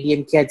from the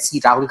ADMK, I'd see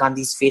Rahul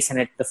Gandhi's face,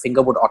 and the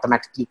finger would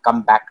automatically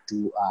come back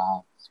to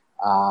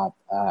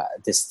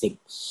this thing.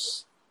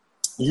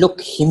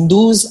 Look,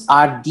 Hindus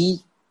are the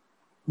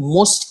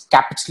most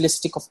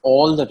capitalistic of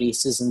all the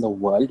races in the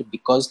world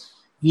because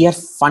we are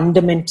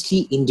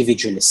fundamentally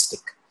individualistic.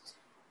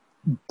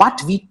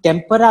 But we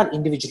temper our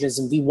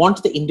individualism. We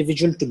want the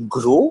individual to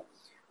grow,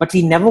 but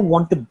we never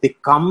want to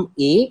become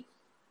a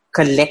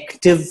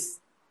collective,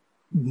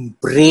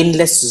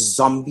 brainless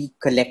zombie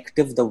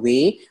collective the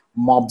way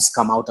mobs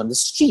come out on the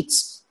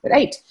streets,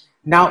 right?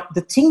 Now,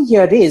 the thing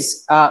here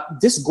is,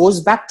 this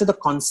goes back to the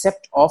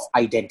concept of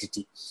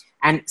identity.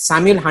 And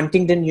Samuel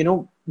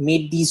Huntington,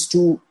 made these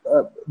two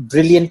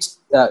brilliant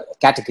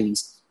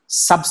categories,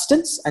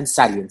 substance and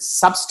salience.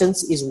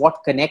 Substance is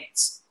what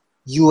connects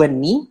you and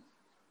me.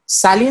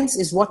 Salience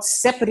is what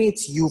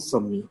separates you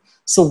from me.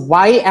 So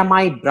why am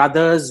I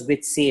brothers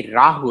with, say,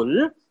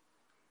 Rahul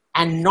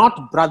and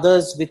not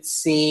brothers with,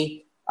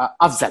 say,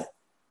 Afzal?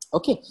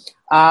 Okay,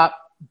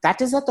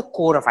 that is at the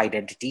core of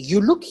identity. You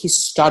look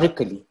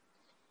historically,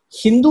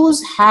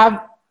 Hindus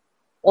have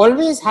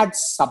always had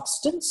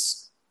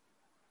substance.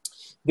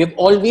 We've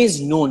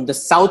always known the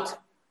South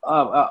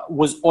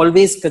has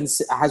always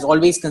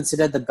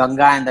considered the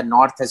Ganga and the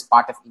North as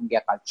part of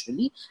India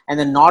culturally, and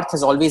the North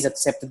has always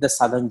accepted the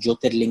Southern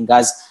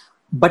Jyotirlingas,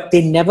 but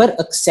they never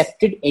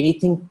accepted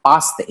anything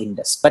past the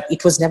Indus. But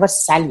it was never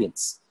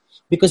salience,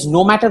 because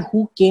no matter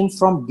who came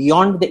from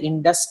beyond the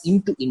Indus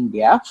into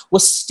India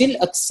was still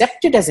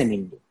accepted as an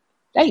Indian,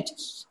 right?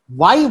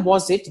 Why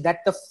was it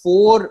that the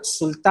four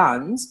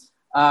sultans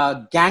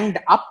ganged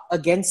up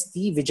against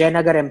the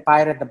Vijayanagar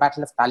Empire at the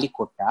Battle of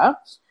Talikota?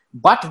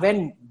 But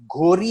when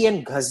Ghori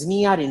and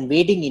Ghazni are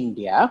invading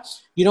India,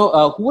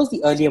 who was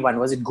the earlier one?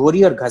 Was it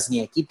Ghori or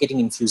Ghazni? I keep getting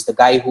confused. The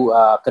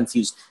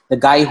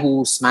guy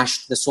who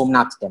smashed the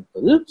Somnath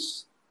temple.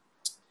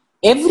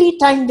 Every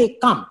time they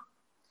come,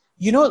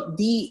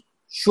 the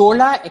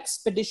Chola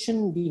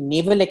expedition, the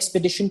naval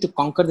expedition to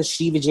conquer the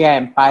Sri Vijaya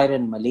Empire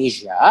in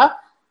Malaysia,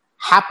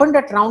 happened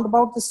at round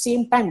about the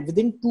same time,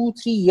 within 2-3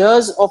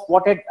 years of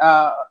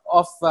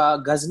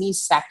Ghazni's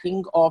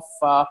sacking of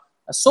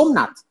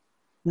Somnath.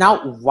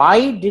 Now,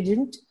 why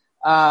didn't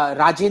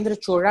Rajendra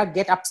Chola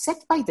get upset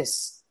by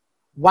this?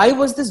 Why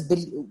was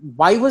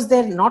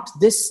there not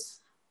this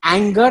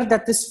anger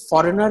that this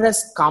foreigner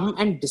has come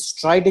and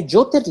destroyed a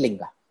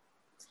Jyotirlinga?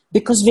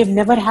 Because we've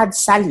never had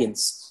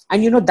salience.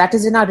 And that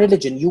is in our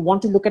religion. You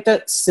want to look at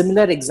a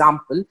similar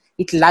example,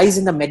 it lies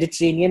in the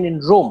Mediterranean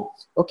in Rome.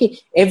 Okay,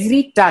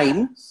 every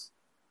time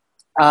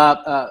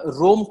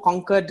Rome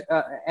conquered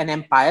an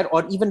empire,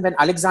 or even when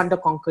Alexander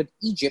conquered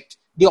Egypt,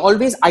 they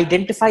always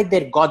identified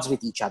their gods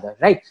with each other,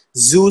 right?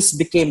 Zeus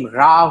became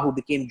Ra, who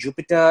became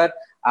Jupiter.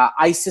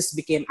 Isis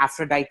became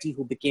Aphrodite,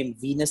 who became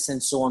Venus,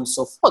 and so on and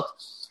so forth.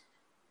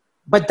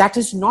 But that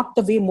is not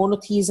the way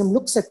monotheism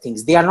looks at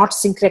things. They are not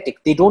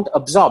syncretic. They don't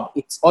absorb.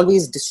 It's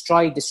always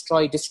destroy,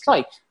 destroy,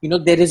 destroy.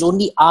 There is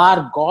only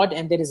our God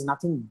and there is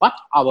nothing but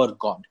our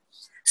God.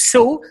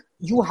 So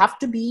you have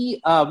to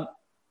be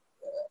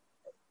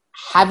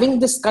having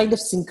this kind of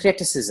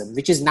syncretism,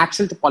 which is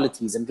natural to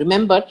polytheism.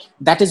 Remember,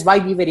 that is why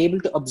we were able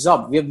to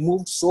absorb. We have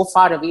moved so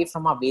far away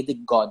from our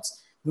Vedic gods.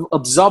 We've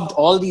absorbed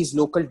all these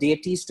local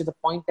deities to the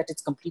point that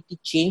it's completely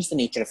changed the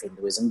nature of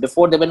Hinduism.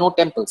 Before, there were no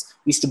temples.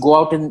 We used to go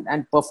out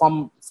and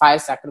perform fire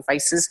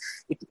sacrifices.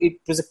 It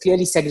was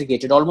clearly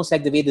segregated, almost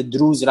like the way the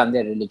Druze run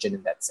their religion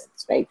in that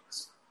sense, right?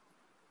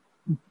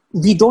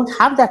 We don't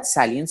have that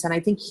salience, and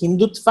I think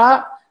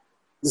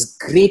Hindutva's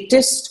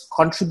greatest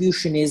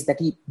contribution is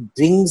that he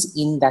brings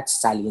in that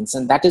salience,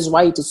 and that is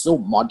why it is so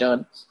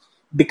modern,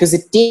 because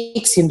it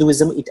takes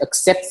Hinduism, it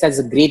accepts as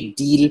a great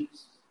deal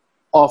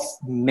of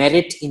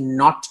merit in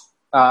not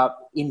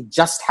in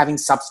just having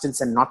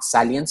substance and not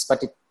salience,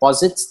 but it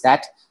posits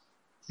that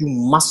you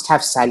must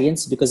have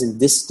salience because in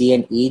this day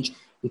and age,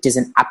 it is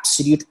an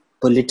absolute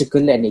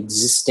political and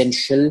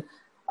existential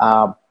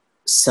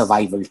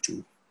survival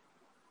tool.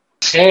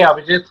 Hey,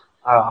 Abhijit.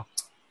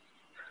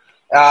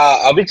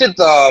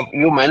 Abhijit,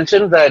 you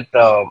mentioned that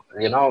the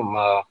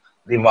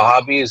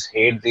Wahhabis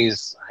hate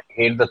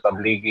the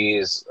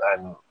Tabligis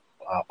and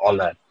all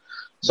that.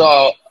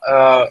 So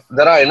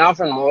there are enough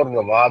and more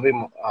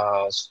Wahhabi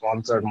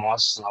sponsored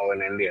mosques now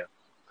in India,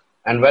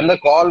 and when the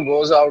call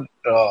goes out,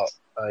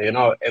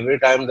 every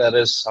time there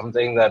is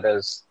something that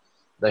is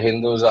the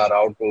Hindus are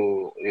out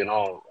to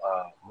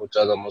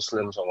butcher the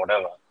Muslims or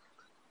whatever,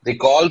 the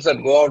calls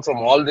that go out from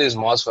all these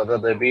mosques, whether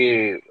they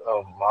be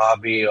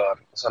Wahhabi or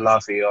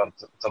Salafi or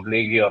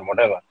Tablighi or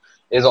whatever,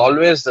 is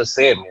always the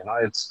same.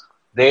 It's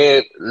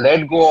they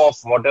let go of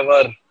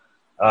whatever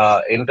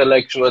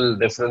intellectual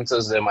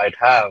differences they might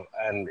have,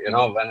 and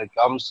when it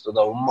comes to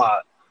the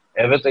Ummah,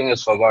 everything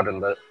is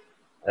forgotten.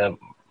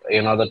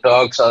 The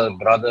Turks are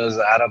brothers,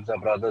 Arabs are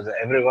brothers,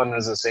 everyone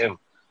is the same.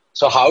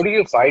 So how do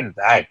you fight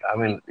that? I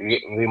mean,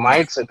 we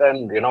might sit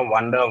and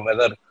wonder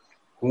whether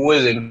who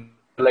is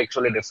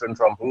intellectually different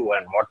from who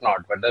and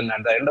whatnot, but then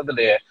at the end of the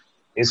day,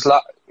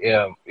 Islam,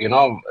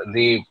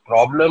 the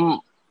problem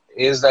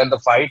is that the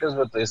fight is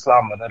with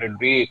Islam, whether it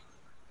be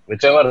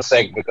whichever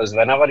sect, because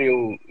whenever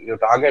you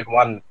target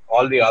one,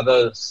 all the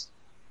others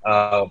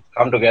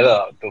come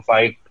together to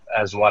fight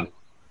as one.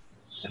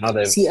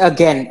 See,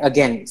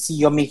 again,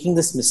 you're making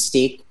this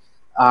mistake.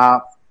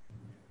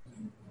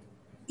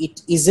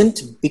 It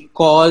isn't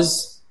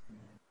because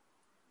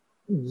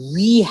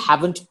we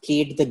haven't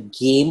played the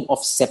game of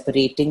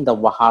separating the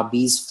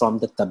Wahhabis from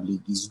the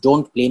Tabligis.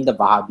 Don't blame the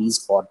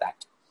Wahhabis for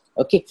that.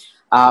 Okay.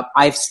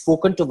 I've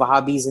spoken to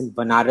Wahhabis in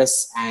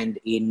Banaras and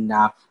in,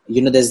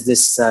 there's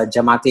this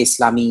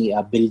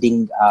Jamaat-e-Islami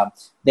building.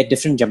 There are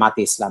different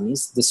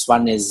Jamaat-e-Islamis. This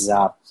one is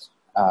a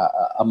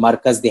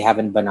markaz they have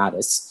in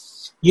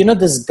Banaras.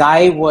 This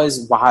guy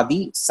was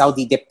Wahhabi,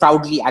 Saudi. They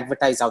proudly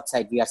advertise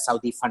outside, we are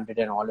Saudi funded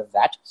and all of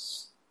that.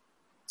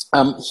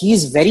 He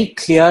is very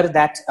clear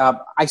that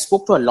I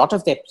spoke to a lot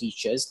of their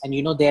preachers, and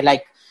they're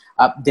like,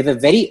 they were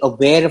very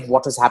aware of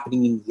what was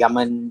happening in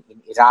Yemen,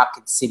 in Iraq,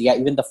 in Syria,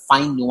 even the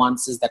fine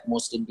nuances that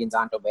most Indians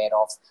aren't aware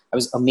of. I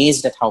was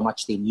amazed at how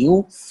much they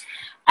knew.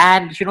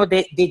 And,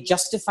 they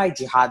justify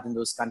jihad in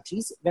those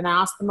countries. When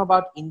I asked them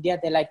about India,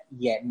 they're like,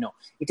 yeah, no,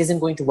 it isn't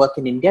going to work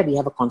in India. We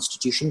have a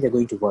constitution. We're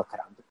going to work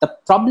around it. The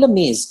problem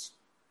is,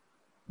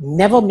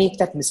 never make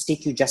that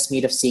mistake you just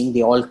made of saying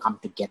they all come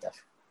together.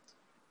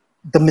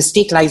 The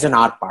mistake lies on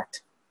our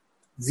part.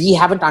 We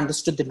haven't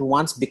understood the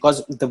nuance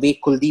because the way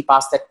Kuldeep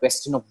asked that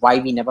question of why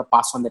we never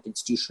pass on that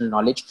institutional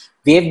knowledge,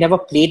 we have never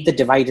played the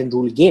divide and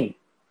rule game.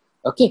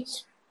 Okay.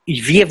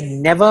 We have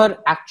never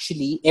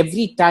actually,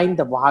 every time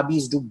the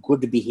Wahhabis do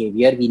good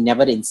behavior, we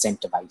never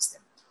incentivize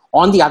them.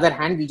 On the other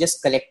hand, we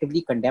just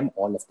collectively condemn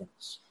all of them.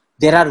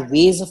 There are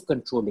ways of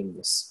controlling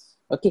this.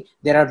 Okay.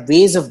 There are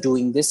ways of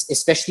doing this,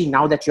 especially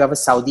now that you have a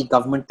Saudi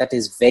government that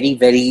is very,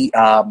 very,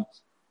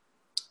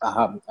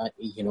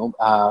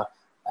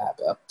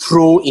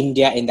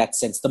 pro-India in that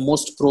sense, the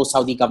most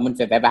pro-Saudi government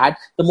we've ever had,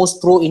 the most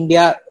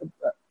pro-India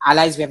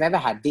allies we've ever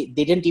had. They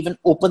didn't even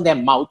open their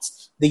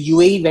mouths. The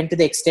UAE went to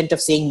the extent of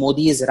saying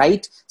Modi is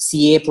right,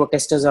 CAA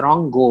protesters are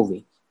wrong, go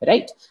away,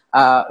 right?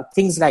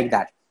 Things like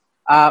that.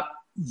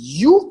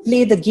 You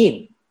play the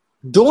game.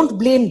 Don't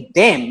blame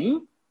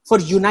them for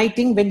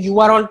uniting when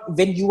you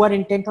are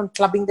intent on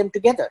clubbing them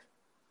together.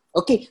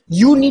 Okay,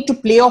 you need to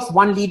play off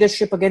one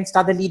leadership against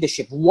other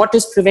leadership. What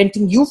is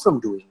preventing you from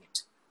doing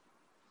it?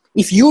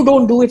 If you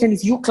don't do it and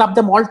if you club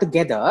them all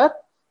together,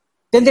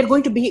 then they're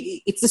going to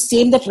be, it's the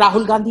same that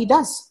Rahul Gandhi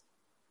does.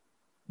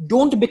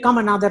 Don't become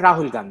another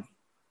Rahul Gandhi.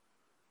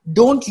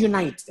 Don't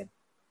unite them.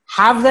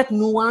 Have that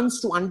nuance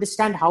to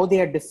understand how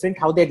they are different,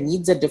 how their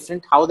needs are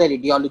different, how their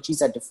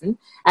ideologies are different,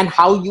 and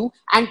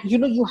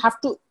you have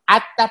to,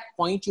 at that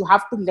point, you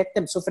have to let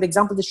them. So for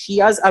example, the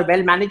Shias are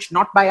well managed,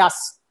 not by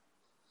us.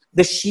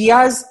 The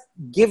Shias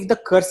give the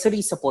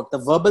cursory support, the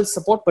verbal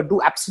support, but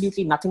do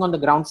absolutely nothing on the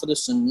ground for the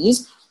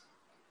Sunnis,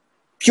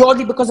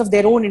 purely because of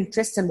their own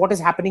interests and what is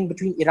happening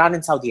between Iran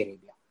and Saudi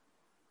Arabia.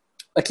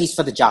 At least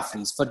for the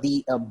Jafris. For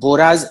the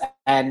Bohras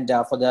and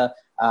for the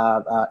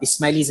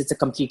Ismailis, it's a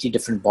completely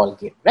different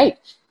ballgame, right?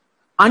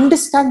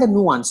 Understand the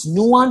nuance.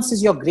 Nuance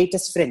is your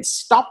greatest friend.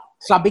 Stop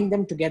clubbing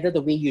them together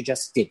the way you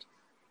just did.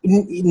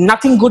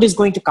 Nothing good is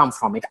going to come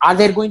from it. Are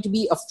there going to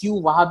be a few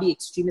Wahhabi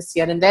extremists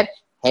here and there?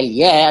 Hell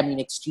yeah, I mean,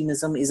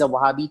 extremism is a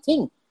Wahhabi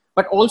thing.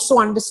 But also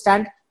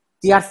understand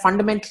they are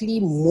fundamentally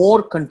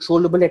more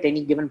controllable at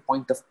any given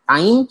point of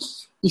time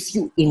if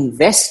you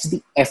invest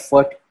the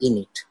effort in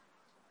it.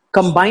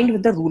 Combined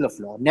with the rule of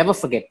law. Never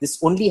forget, this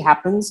only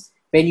happens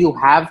when you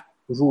have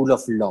rule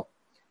of law.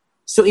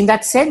 So in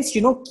that sense,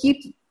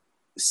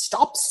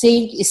 stop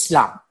saying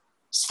Islam.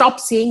 Stop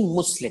saying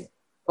Muslim.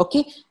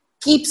 Okay?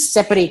 Keep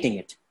separating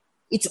it.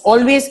 It's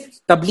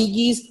always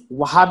Tabligis,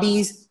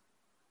 Wahhabis.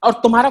 और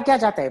तुम्हारा क्या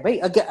जाता है भाई?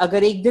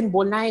 अगर एक दिन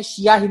बोलना है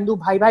शिया हिंदू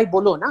भाई भाई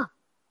बोलो ना.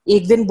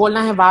 एक दिन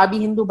बोलना है वहाबी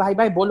हिंदू भाई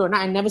भाई बोलो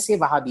ना. And never say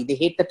Wahhabi. They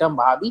hate the term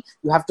Wahhabi.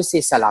 You have to say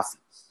Salafi.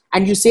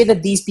 And you say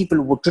that these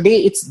people,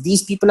 today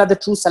these people are the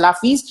true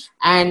Salafis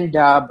and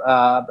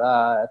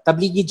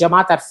Tablighi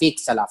Jamaat are fake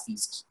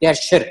Salafis. They are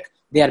shirk.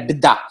 They are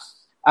bid'ah.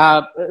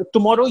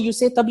 Tomorrow you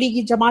say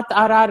Tablighi Jamaat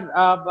are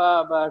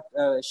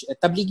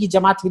Tablighi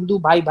Jamaat Hindu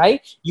bhai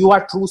bhai. You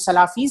are true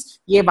Salafis.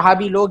 Ye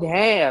Wahhabi log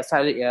hai.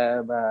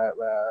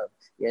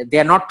 They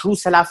are not true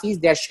Salafis.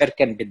 They are shirk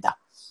and bid'ah.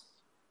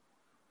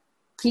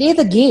 Play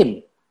the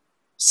game.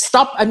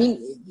 Stop. I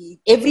mean,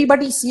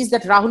 everybody sees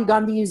that Rahul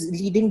Gandhi is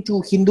leading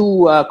to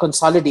Hindu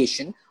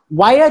consolidation.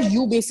 Why are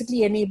you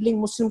basically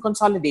enabling Muslim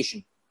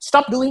consolidation?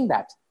 Stop doing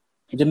that.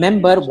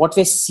 Remember, what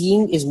we're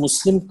seeing is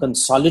Muslim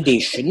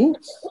consolidation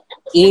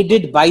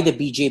aided by the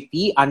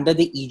BJP under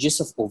the aegis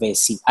of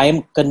Owaisi. I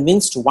am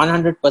convinced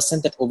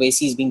 100% that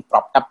Owaisi is being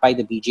propped up by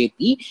the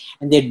BJP,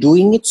 and they're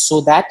doing it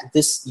so that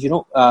this,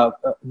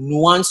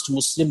 nuanced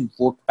Muslim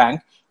vote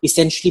bank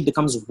essentially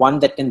becomes one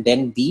that can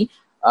then be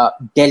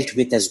dealt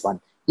with as one.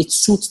 It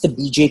suits the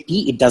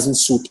BJP. It doesn't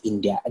suit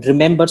India.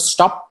 Remember,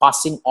 stop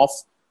passing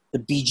off the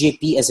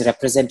BJP as a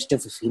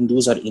representative of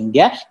Hindus or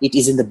India. It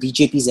is in the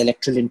BJP's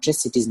electoral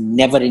interest. It is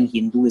never in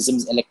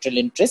Hinduism's electoral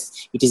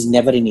interest. It is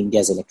never in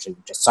India's electoral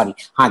interest. Sorry.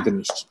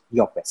 Ganesh,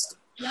 your question.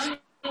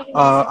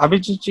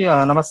 Abhijit,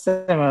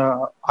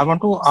 namaste. I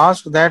want to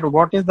ask that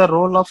what is the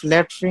role of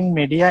left-wing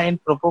media in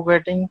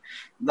propagating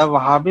the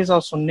Wahhabis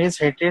or Sunnis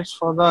hatred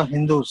for the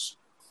Hindus?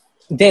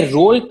 Their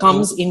role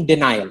comes in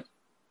denial.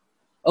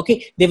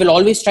 Okay, they will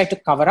always try to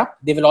cover up.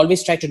 They will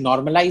always try to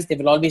normalize. They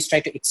will always try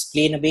to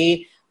explain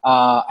away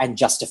and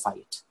justify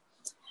it.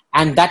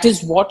 And that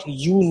is what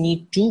you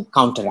need to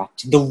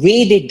counteract. The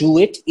way they do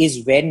it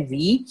is when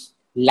we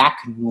lack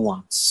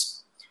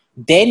nuance.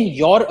 Then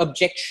your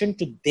objection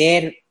to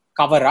their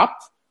cover up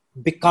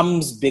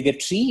becomes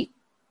bigotry.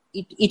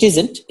 It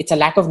isn't. It's a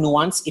lack of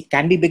nuance. It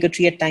can be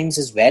bigotry at times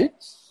as well.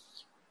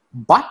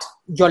 But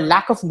your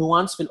lack of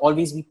nuance will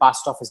always be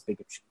passed off as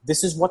bigotry.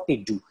 This is what they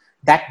do.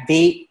 That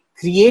they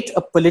create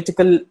a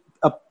political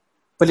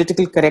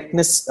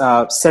correctness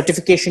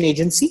certification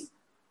agency,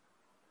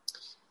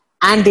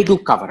 and they do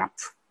cover up.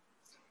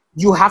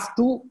 You have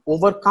to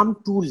overcome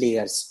two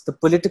layers: the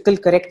political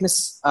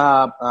correctness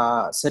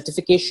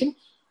certification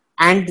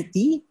and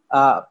the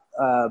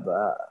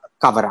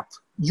cover up.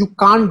 You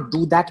can't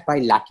do that by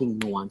lacking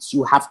nuance.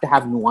 You have to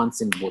have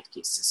nuance in both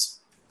cases.